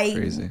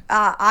crazy.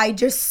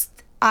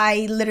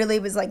 I literally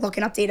was like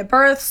looking up date of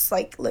births,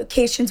 like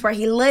locations where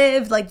he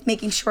lived, like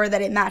making sure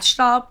that it matched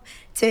up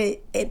to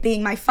it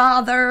being my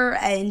father.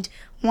 And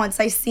once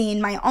I seen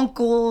my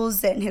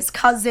uncles and his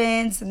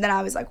cousins, and then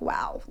I was like,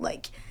 wow,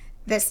 like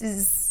this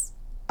is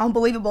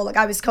unbelievable. Like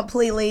I was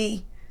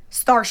completely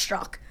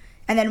starstruck.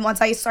 And then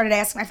once I started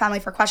asking my family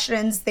for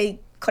questions,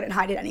 they couldn't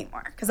hide it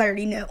anymore because I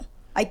already knew.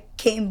 I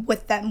came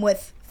with them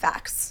with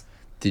facts.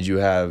 Did you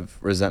have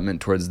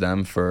resentment towards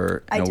them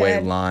for, in a way,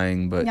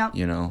 lying, but,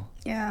 you know?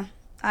 Yeah.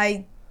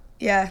 I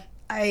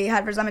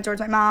had resentment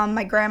towards my mom,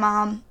 my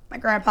grandma, my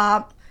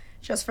grandpa,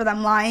 just for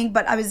them lying,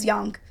 but I was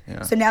young.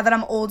 Yeah. So now that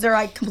I'm older,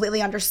 I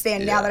completely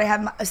understand. Yeah. Now that I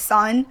have a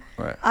son,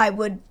 right.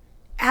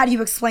 How do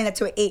you explain that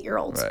to an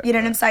 8-year-old? Right, you know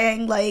what I'm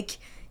saying? Like,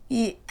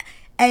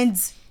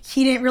 and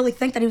he didn't really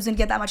think that he was going to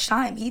get that much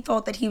time. He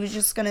thought that he was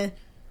just going to,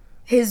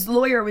 his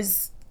lawyer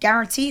was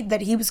guaranteed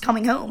that he was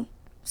coming home.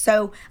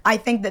 So I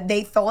think that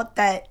they thought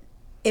that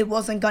it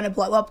wasn't going to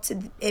blow up to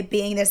it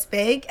being this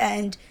big.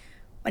 And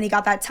when he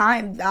got that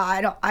time,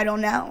 I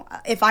don't know.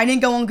 If I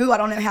didn't go on Google, I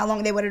don't know how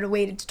long they would have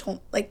waited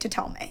to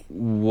tell me.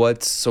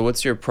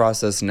 What's your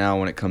process now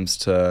when it comes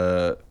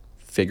to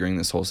figuring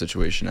this whole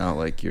situation out,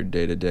 like your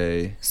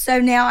day-to-day? So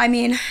now, I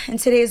mean, in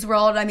today's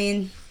world, I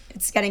mean,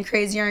 it's getting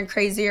crazier and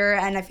crazier,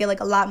 and I feel like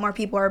a lot more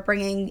people are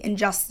bringing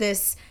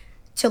injustice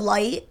to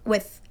light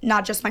with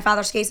not just my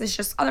father's case, it's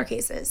just other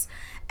cases.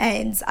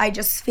 And I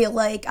just feel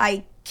like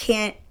I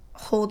can't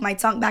hold my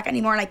tongue back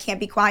anymore, and I can't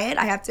be quiet.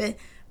 I have to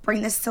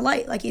bring this to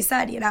light. Like he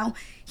said, you know,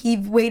 he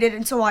waited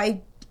until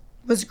I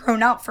was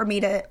grown up for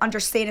me to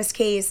understand his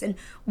case and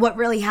what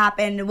really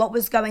happened and what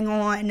was going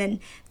on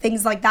and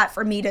things like that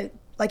for me to,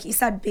 like he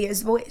said, be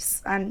his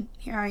voice. And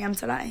here I am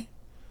today.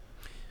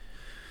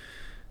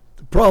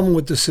 The problem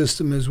with the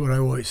system is what I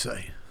always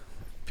say.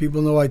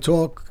 People know I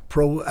talk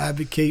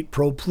pro-advocate,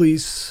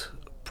 pro-police,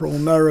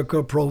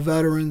 pro-America,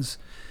 pro-veterans.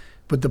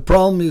 But the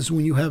problem is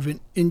when you have an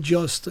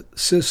unjust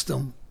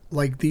system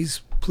like these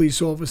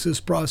police officers,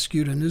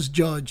 prosecutor, and this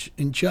judge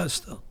in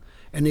Chester,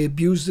 and they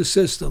abuse the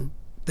system,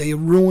 they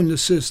ruin the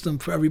system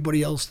for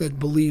everybody else that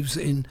believes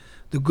in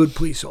the good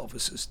police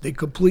officers. They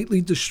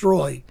completely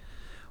destroy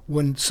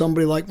when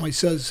somebody like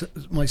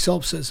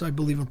myself says, I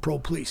believe in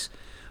pro-police,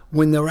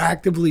 when they're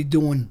actively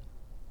doing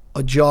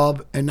a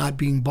job and not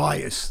being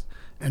biased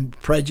and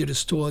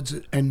prejudiced towards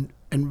it and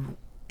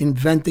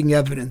inventing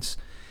evidence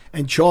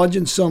and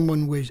charging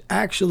someone with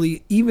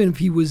actually, even if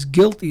he was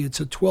guilty, it's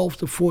a 12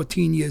 to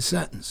 14 year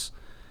sentence.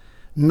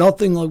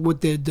 Nothing like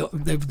what they've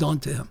done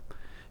to him.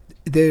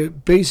 They're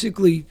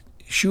basically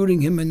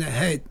shooting him in the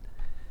head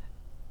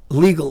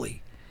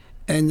legally.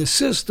 And the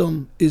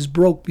system is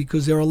broke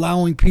because they're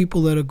allowing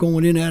people that are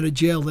going in and out of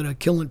jail that are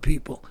killing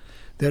people,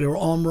 that are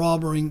armed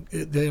robbing,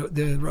 they're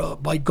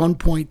by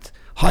gunpoint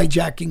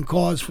hijacking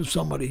cars from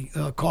somebody,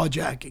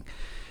 carjacking.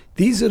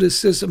 These are the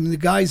system. The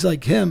guys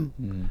like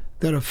him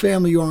that are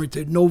family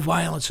oriented, no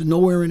violence,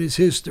 nowhere in his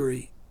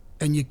history,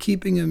 and you're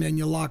keeping him and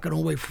you're locking him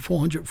away for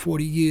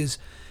 440 years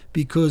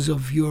because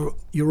of your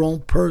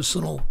own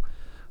personal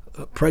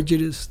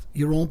prejudice,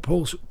 your own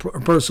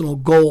personal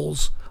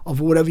goals of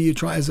whatever you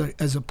try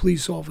as a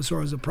police officer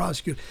or as a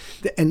prosecutor,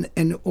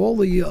 and all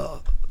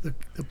the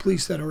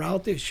police that are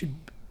out there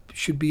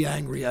should be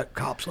angry at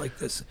cops like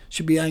this,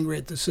 should be angry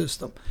at the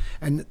system,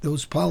 and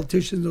those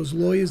politicians, those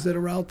lawyers that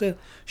are out there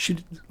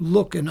should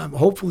look, and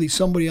hopefully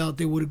somebody out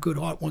there with a good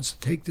heart wants to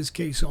take this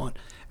case on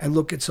and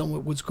look at some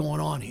of what's going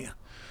on here.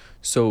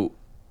 So,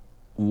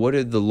 what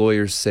did the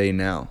lawyers say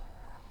now?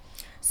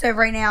 So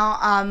right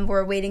now,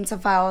 we're waiting to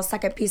file a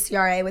second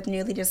PCRA with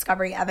newly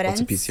discovery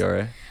evidence. What's a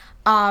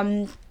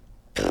PCRA?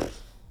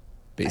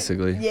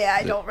 Basically.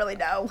 I don't really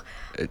know.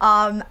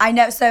 I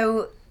know.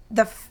 So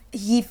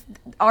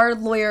our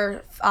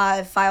lawyer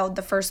filed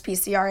the first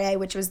PCRA,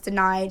 which was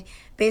denied.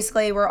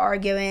 Basically, we're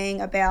arguing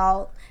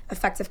about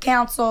effective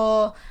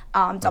counsel,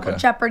 double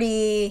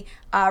jeopardy,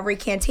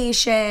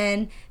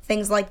 recantation,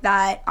 things like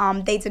that.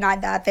 They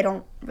denied that. They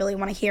don't really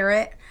want to hear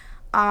it.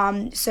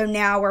 So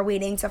now we're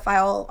waiting to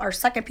file our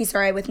second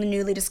PCRA with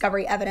newly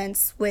discovery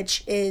evidence,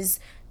 which is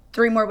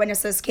 3 more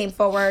witnesses came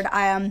forward.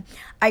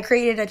 I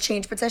created a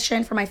change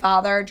petition for my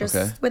father,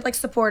 just with like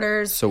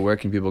supporters. So where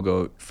can people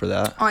go for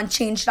that? On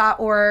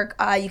change.org.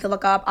 You can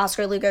look up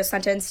Oscar Lugo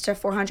sentenced to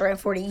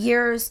 440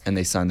 years. And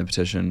they signed the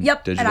petition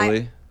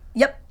digitally?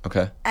 Yep.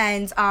 Okay.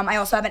 And I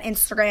also have an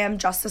Instagram,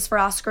 Justice for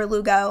Oscar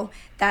Lugo,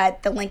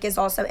 that the link is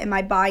also in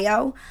my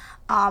bio.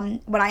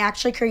 When I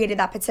actually created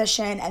that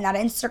petition and that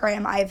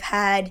Instagram, I've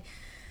had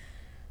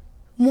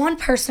one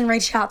person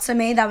reach out to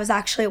me that was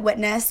actually a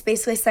witness,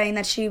 basically saying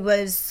that she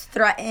was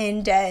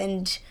threatened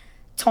and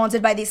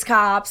taunted by these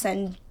cops,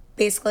 and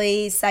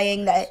basically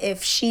saying that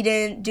if she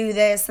didn't do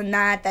this and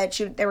that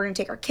they were going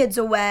to take her kids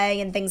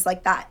away and things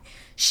like that.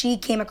 She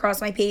came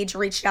across my page,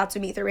 reached out to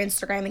me through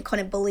Instagram, and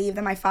couldn't believe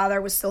that my father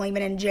was still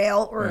even in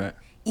jail, or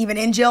even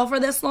in jail for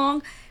this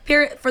long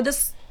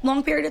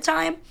period of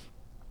time.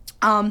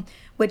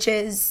 Which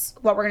is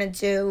what we're going to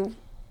do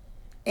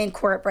in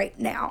court right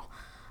now.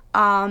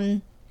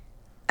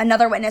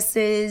 Another witness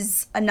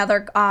is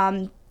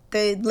the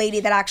lady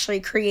that actually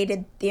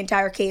created the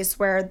entire case,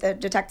 where the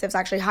detectives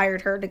actually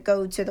hired her to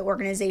go to the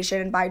organization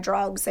and buy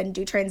drugs and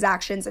do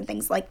transactions and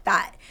things like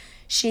that.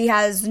 She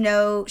doesn't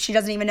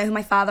even know who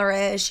my father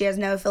is. She has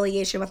no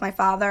affiliation with my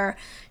father.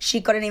 She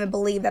couldn't even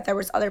believe that there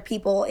was other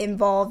people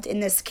involved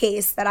in this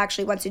case that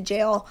actually went to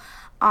jail.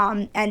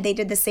 And they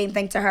did the same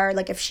thing to her.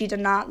 Like, if she did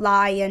not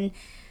lie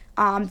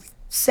and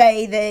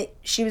say that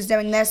she was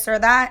doing this or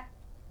that,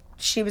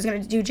 she was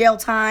going to do jail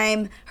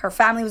time. Her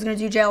family was going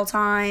to do jail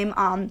time.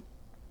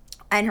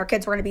 And her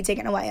kids were going to be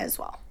taken away as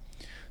well.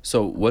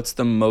 So what's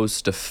the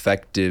most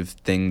effective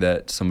thing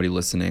that somebody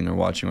listening or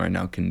watching right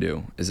now can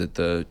do? Is it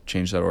the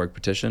change.org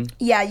petition?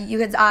 Yeah, you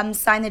could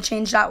sign the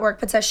change.org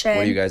petition.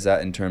 Where are you guys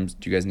at in terms,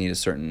 do you guys need a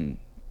certain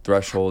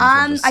threshold in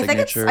terms of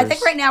signatures? I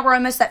think right now we're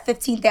almost at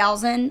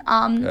 15,000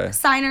 Okay.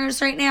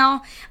 signers right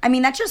now. I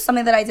mean, that's just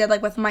something that I did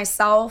like with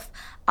myself.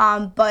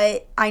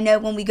 But I know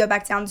when we go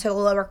back down to the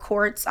lower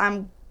courts,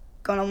 I'm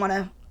gonna want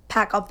to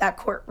pack up that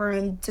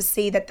courtroom to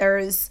see that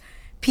there's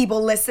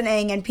people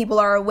listening and people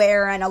are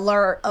aware and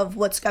alert of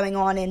what's going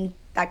on in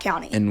that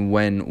county. And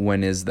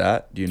when is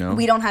that? Do you know?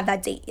 We don't have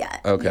that date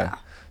yet. Okay. Yeah.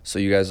 So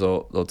you guys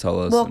they'll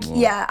tell us. Well, and we'll-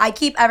 yeah, I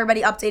keep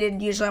everybody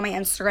updated usually on my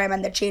Instagram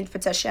and the change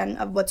petition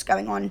of what's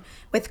going on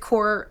with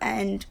court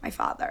and my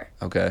father.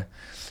 Okay.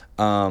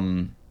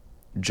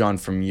 John,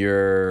 from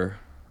your,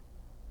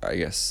 I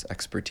guess,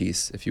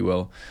 expertise, if you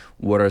will,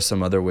 what are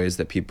some other ways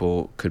that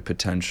people could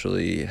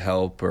potentially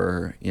help,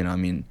 or, I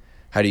mean,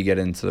 how do you get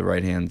into the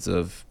right hands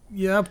of...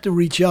 You have to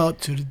reach out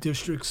to the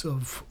districts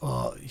of,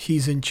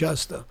 he's in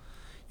Chester.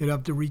 You'd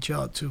have to reach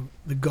out to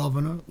the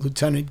governor,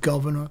 lieutenant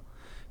governor.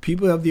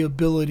 People have the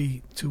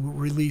ability to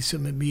release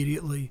him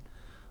immediately.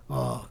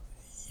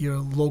 Your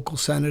local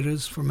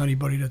senators, from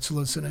anybody that's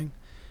listening,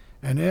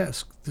 and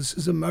ask, this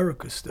is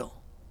America still.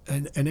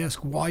 And ask,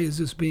 why is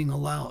this being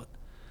allowed?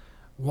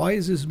 Why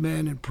is this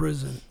man in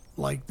prison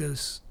like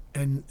this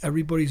and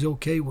everybody's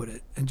okay with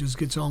it and just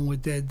gets on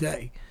with their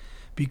day?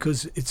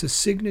 Because it's a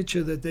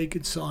signature that they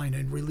could sign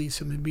and release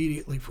him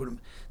immediately for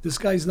them. This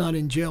guy's not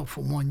in jail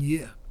for 1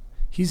 year.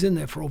 He's in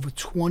there for over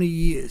 20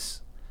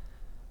 years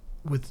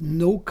with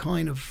no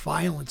kind of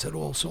violence at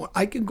all. So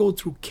I can go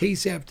through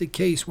case after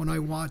case when I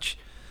watch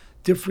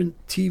different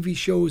TV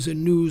shows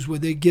and news where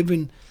they're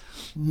giving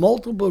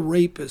multiple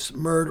rapists,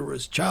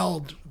 murderers,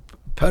 child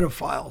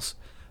pedophiles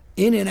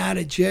in and out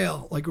of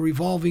jail like a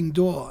revolving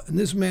door. And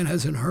this man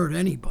hasn't hurt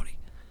anybody.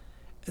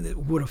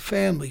 And with a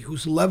family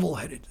who's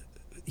level-headed.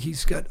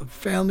 He's got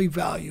family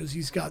values.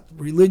 He's got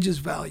religious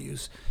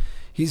values.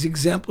 He's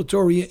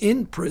exemplary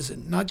in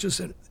prison, not just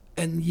in,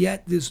 and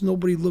yet there's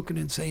nobody looking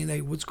and saying,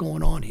 hey, what's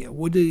going on here?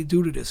 What did he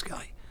do to this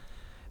guy?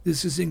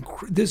 This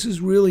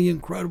is really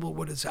incredible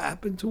what has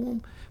happened to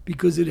him,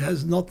 because it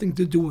has nothing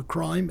to do with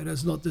crime. It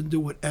has nothing to do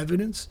with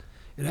evidence.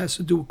 It has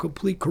to do with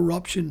complete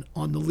corruption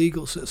on the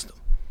legal system.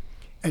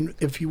 And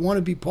if you want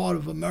to be part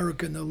of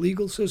America and the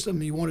legal system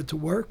and you want it to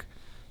work,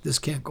 this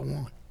can't go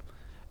on.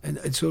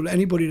 And so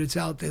anybody that's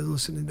out there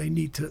listening, they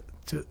need to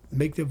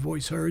make their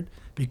voice heard,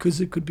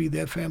 because it could be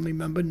their family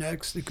member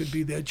next. It could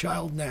be their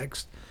child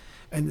next.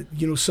 And,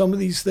 some of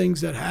these things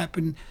that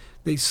happen,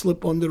 they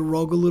slip under the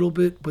rug a little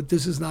bit, but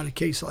this is not a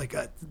case like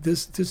that.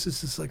 This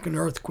is just like an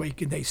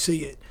earthquake, and they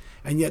see it,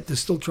 and yet they're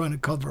still trying to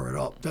cover it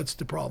up. That's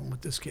the problem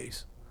with this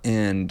case.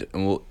 And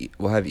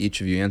we'll have each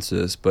of you answer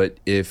this, but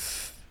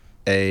if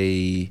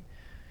a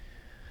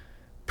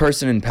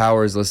person in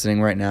power is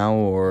listening right now,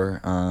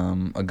 or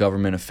a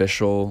government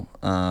official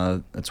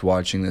that's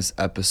watching this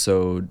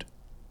episode,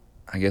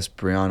 I guess,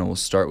 Brianna, we'll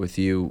start with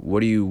you. What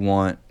do you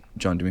want,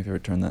 John, do me a favor,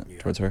 turn that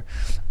towards her.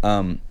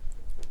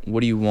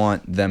 What do you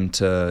want them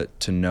to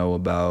know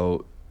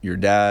about your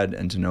dad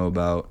and to know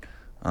about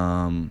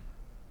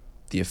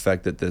the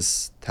effect that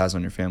this has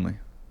on your family?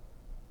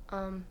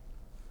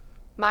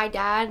 My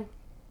dad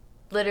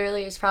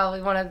literally is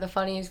probably one of the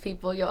funniest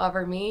people you'll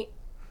ever meet.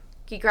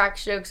 He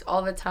cracks jokes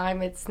all the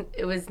time.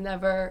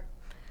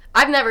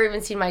 I've never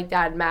even seen my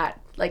dad mad,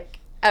 like,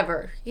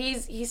 ever.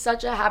 He's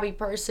such a happy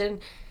person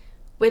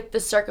with the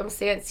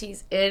circumstance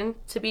he's in,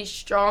 to be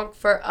strong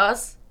for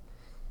us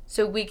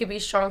so we could be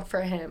strong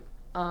for him.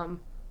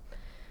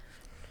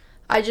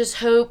 I just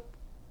hope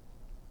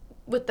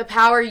with the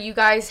power you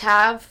guys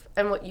have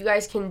and what you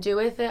guys can do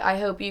with it, I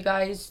hope you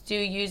guys do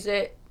use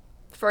it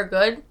for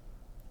good.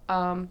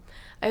 I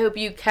hope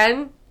you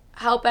can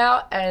help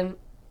out and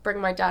bring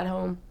my dad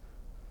home.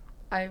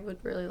 I would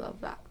really love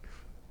that.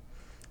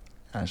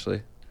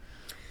 Ashley?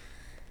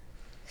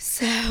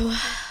 So,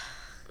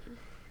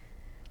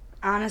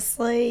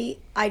 honestly,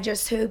 I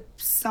just hope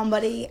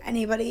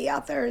anybody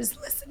out there is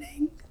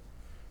listening.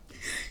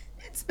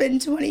 It's been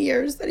 20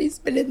 years that he's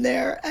been in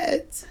there,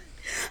 and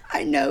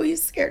I know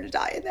he's scared to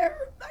die in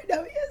there. I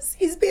know he is.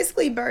 He's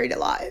basically buried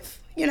alive,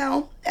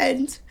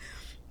 and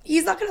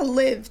he's not going to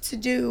live to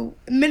do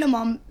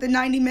the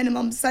 90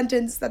 minimum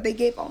sentence that they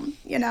gave him,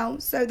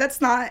 so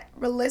that's not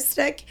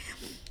realistic.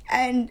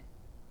 And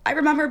I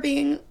remember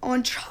being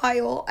on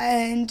trial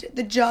and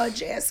the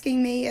judge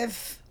asking me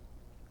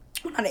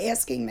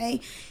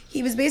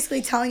he was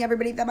basically telling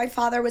everybody that my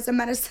father was a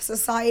menace to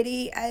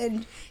society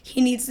and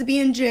he needs to be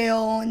in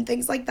jail and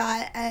things like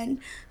that. And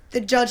the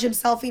judge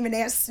himself even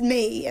asked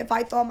me if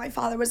I thought my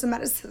father was a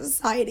menace to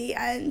society.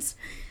 And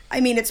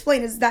I mean, it's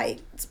plain as day.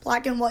 It's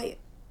black and white.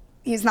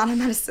 He's not a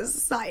menace to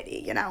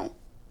society,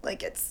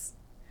 like it's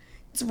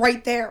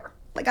right there.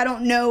 Like, I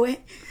don't know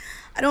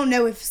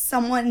if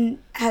someone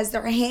has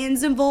their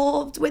hands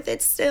involved with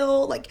it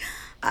still. Like,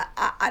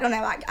 I don't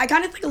know. I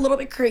kind of think a little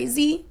bit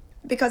crazy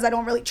because I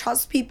don't really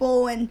trust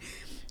people and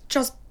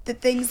trust the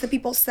things that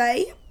people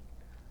say.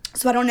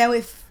 So I don't know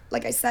if,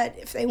 like I said,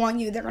 if they want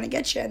you, they're going to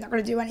get you, and they're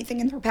going to do anything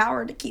in their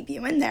power to keep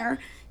you in there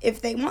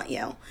if they want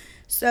you.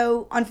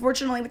 So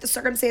unfortunately, with the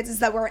circumstances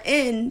that we're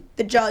in,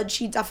 the judge,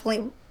 he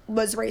definitely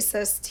was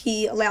racist.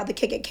 He allowed the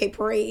KKK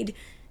parade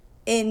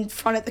in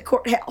front of the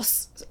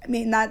courthouse. I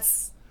mean,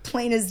 that's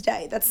plain as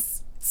day.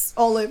 It's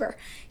all over.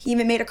 He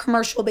even made a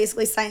commercial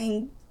basically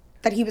saying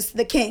that he was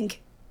the king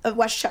of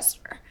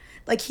Westchester.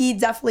 Like, he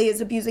definitely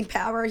is abusing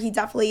power. He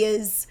definitely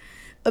is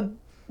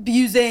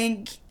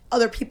abusing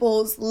other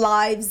people's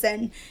lives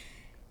and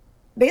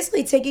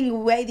basically taking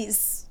away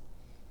these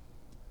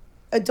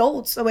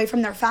adults away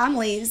from their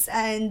families,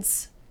 and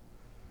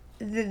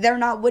they're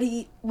not what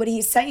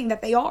he's saying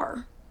that they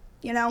are,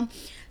 you know?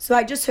 So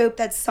I just hope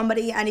that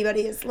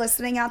anybody is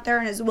listening out there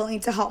and is willing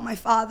to help my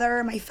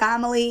father, my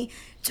family,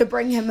 to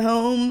bring him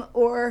home,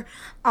 or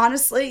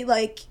honestly,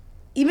 like,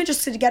 even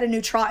just to get a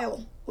new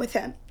trial with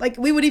him. Like,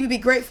 we would even be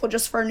grateful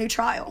just for a new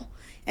trial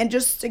and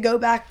just to go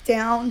back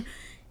down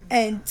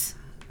and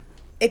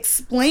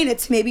explain it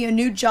to maybe a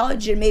new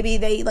judge, and maybe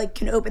they like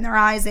can open their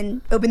eyes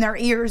and open their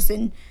ears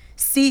and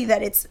see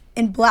that it's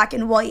in black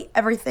and white.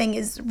 Everything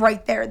is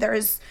right there. There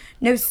is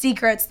no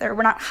secrets there.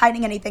 We're not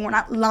hiding anything. We're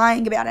not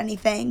lying about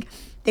anything.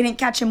 They didn't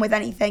catch him with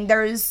anything.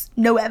 There is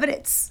no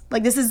evidence.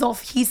 Like, this is all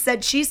he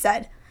said, she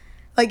said.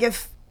 Like,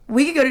 if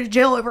we could go to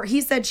jail over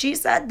he said, she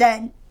said,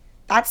 then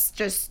that's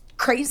just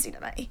crazy to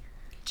me.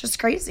 Just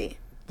crazy.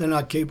 They're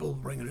not capable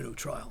of bringing a new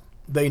trial.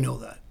 They know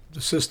that.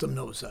 The system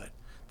knows that.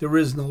 There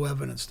is no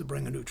evidence to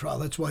bring a new trial.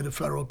 That's why the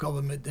federal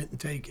government didn't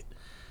take it.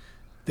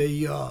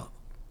 They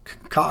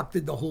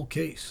concocted the whole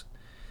case.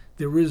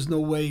 There is no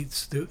way.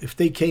 If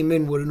they came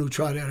in with a new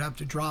trial, they'd have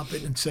to drop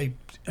it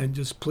and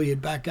just plea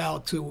it back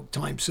out to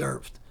time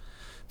served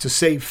to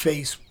save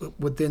face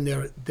within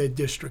their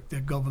district, their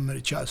government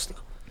of Chester.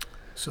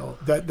 So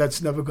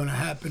that's never going to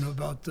happen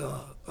about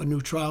a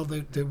new trial.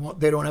 They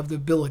don't have the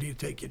ability to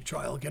take you to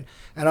trial again.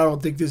 And I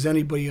don't think there's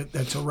anybody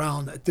that's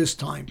around at this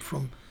time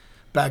from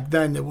back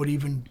then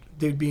that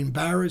they'd be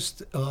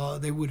embarrassed.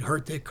 They would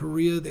hurt their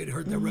career. They'd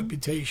hurt their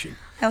reputation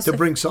to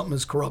bring something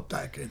as corrupt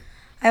back in.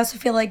 I also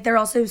feel like they're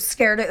also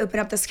scared to open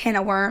up this can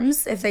of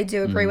worms if they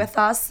do agree with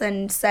us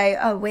and say,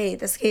 oh, wait,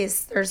 this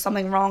case, there's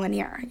something wrong in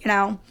here, you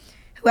know?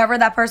 Whoever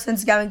that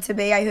person's going to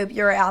be, I hope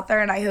you're out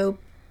there, and I hope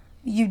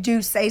you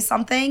do say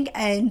something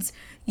and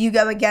you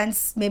go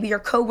against maybe your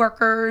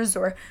coworkers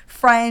or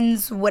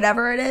friends,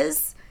 whatever it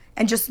is,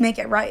 and just make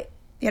it right,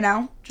 you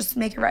know? Just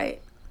make it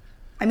right.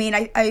 I mean,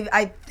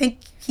 I think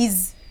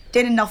he's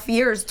did enough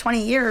years,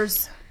 20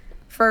 years,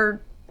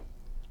 for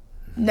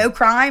no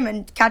crime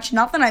and catch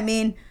nothing. I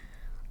mean,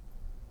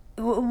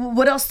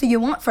 what else do you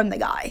want from the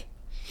guy,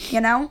 you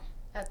know?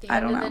 At the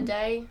end of the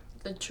day,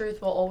 the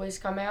truth will always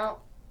come out,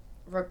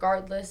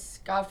 regardless,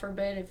 God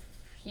forbid, if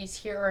he's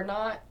here or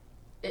not,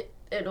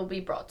 it'll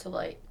be brought to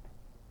light.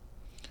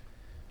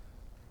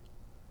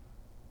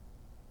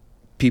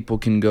 People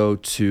can go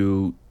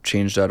to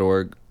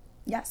change.org.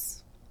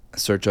 Yes.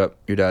 Search up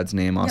your dad's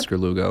name, Oscar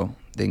Lugo.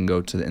 They can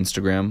go to the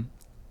Instagram,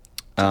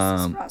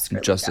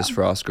 Justice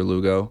for Oscar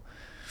Lugo.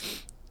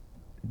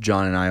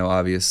 John and I will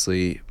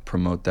obviously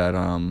promote that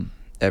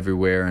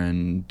everywhere,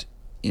 and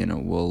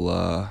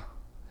we'll.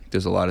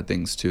 There's a lot of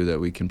things too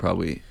that we can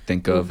probably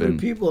think of. For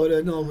people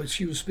that know, when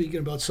she was speaking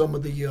about some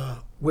of the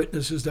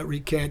witnesses that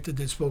recanted,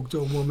 that spoke to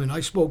a woman. I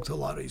spoke to a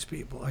lot of these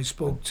people. I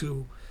spoke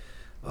to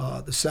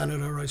the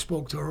senator. I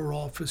spoke to her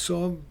office.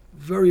 So I'm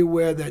very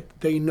aware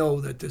that they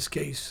know that this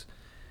case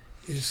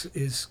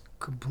is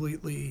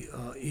completely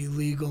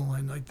illegal,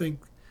 and I think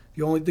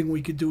the only thing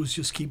we could do is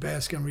just keep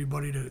asking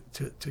everybody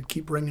to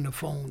keep ringing the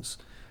phones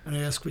and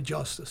ask for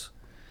justice.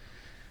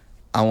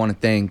 I want to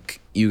thank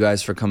you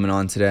guys for coming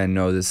on today. I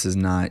know this is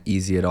not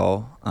easy at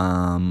all.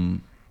 I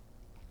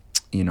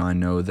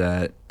know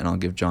that, and I'll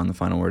give John the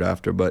final word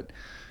after, but,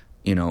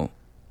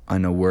 I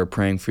know we're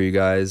praying for you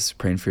guys,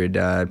 praying for your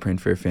dad, praying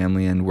for your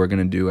family, and we're going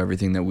to do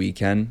everything that we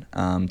can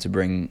to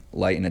bring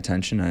light and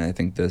attention. And I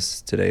think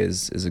this today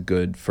is a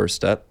good first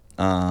step.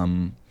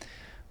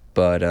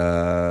 But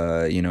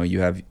you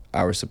have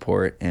our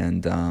support,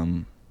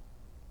 and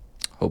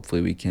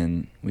hopefully we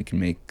can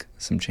make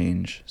some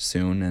change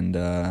soon, and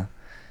I'll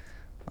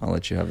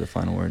let you have the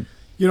final word.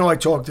 I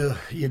talk to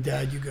your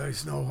dad, you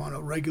guys know, on a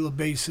regular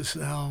basis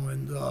now,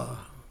 and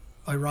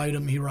I write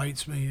him, he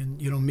writes me, and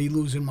me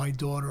losing my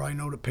daughter, I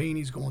know the pain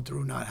he's going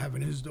through not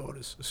having his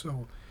daughters.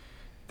 So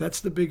that's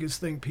the biggest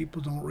thing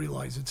people don't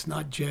realize. It's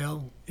not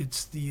jail,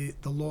 it's the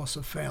loss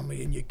of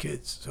family and your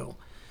kids. So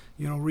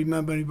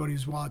remember, anybody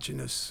who's watching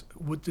this,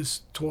 what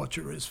this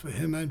torture is for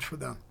him and for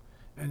them,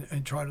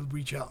 and try to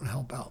reach out and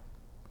help out.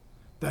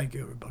 Thank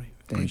you, everybody.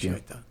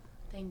 Appreciate that.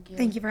 Thank you.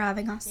 Thank you for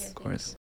having us. Yeah, of course.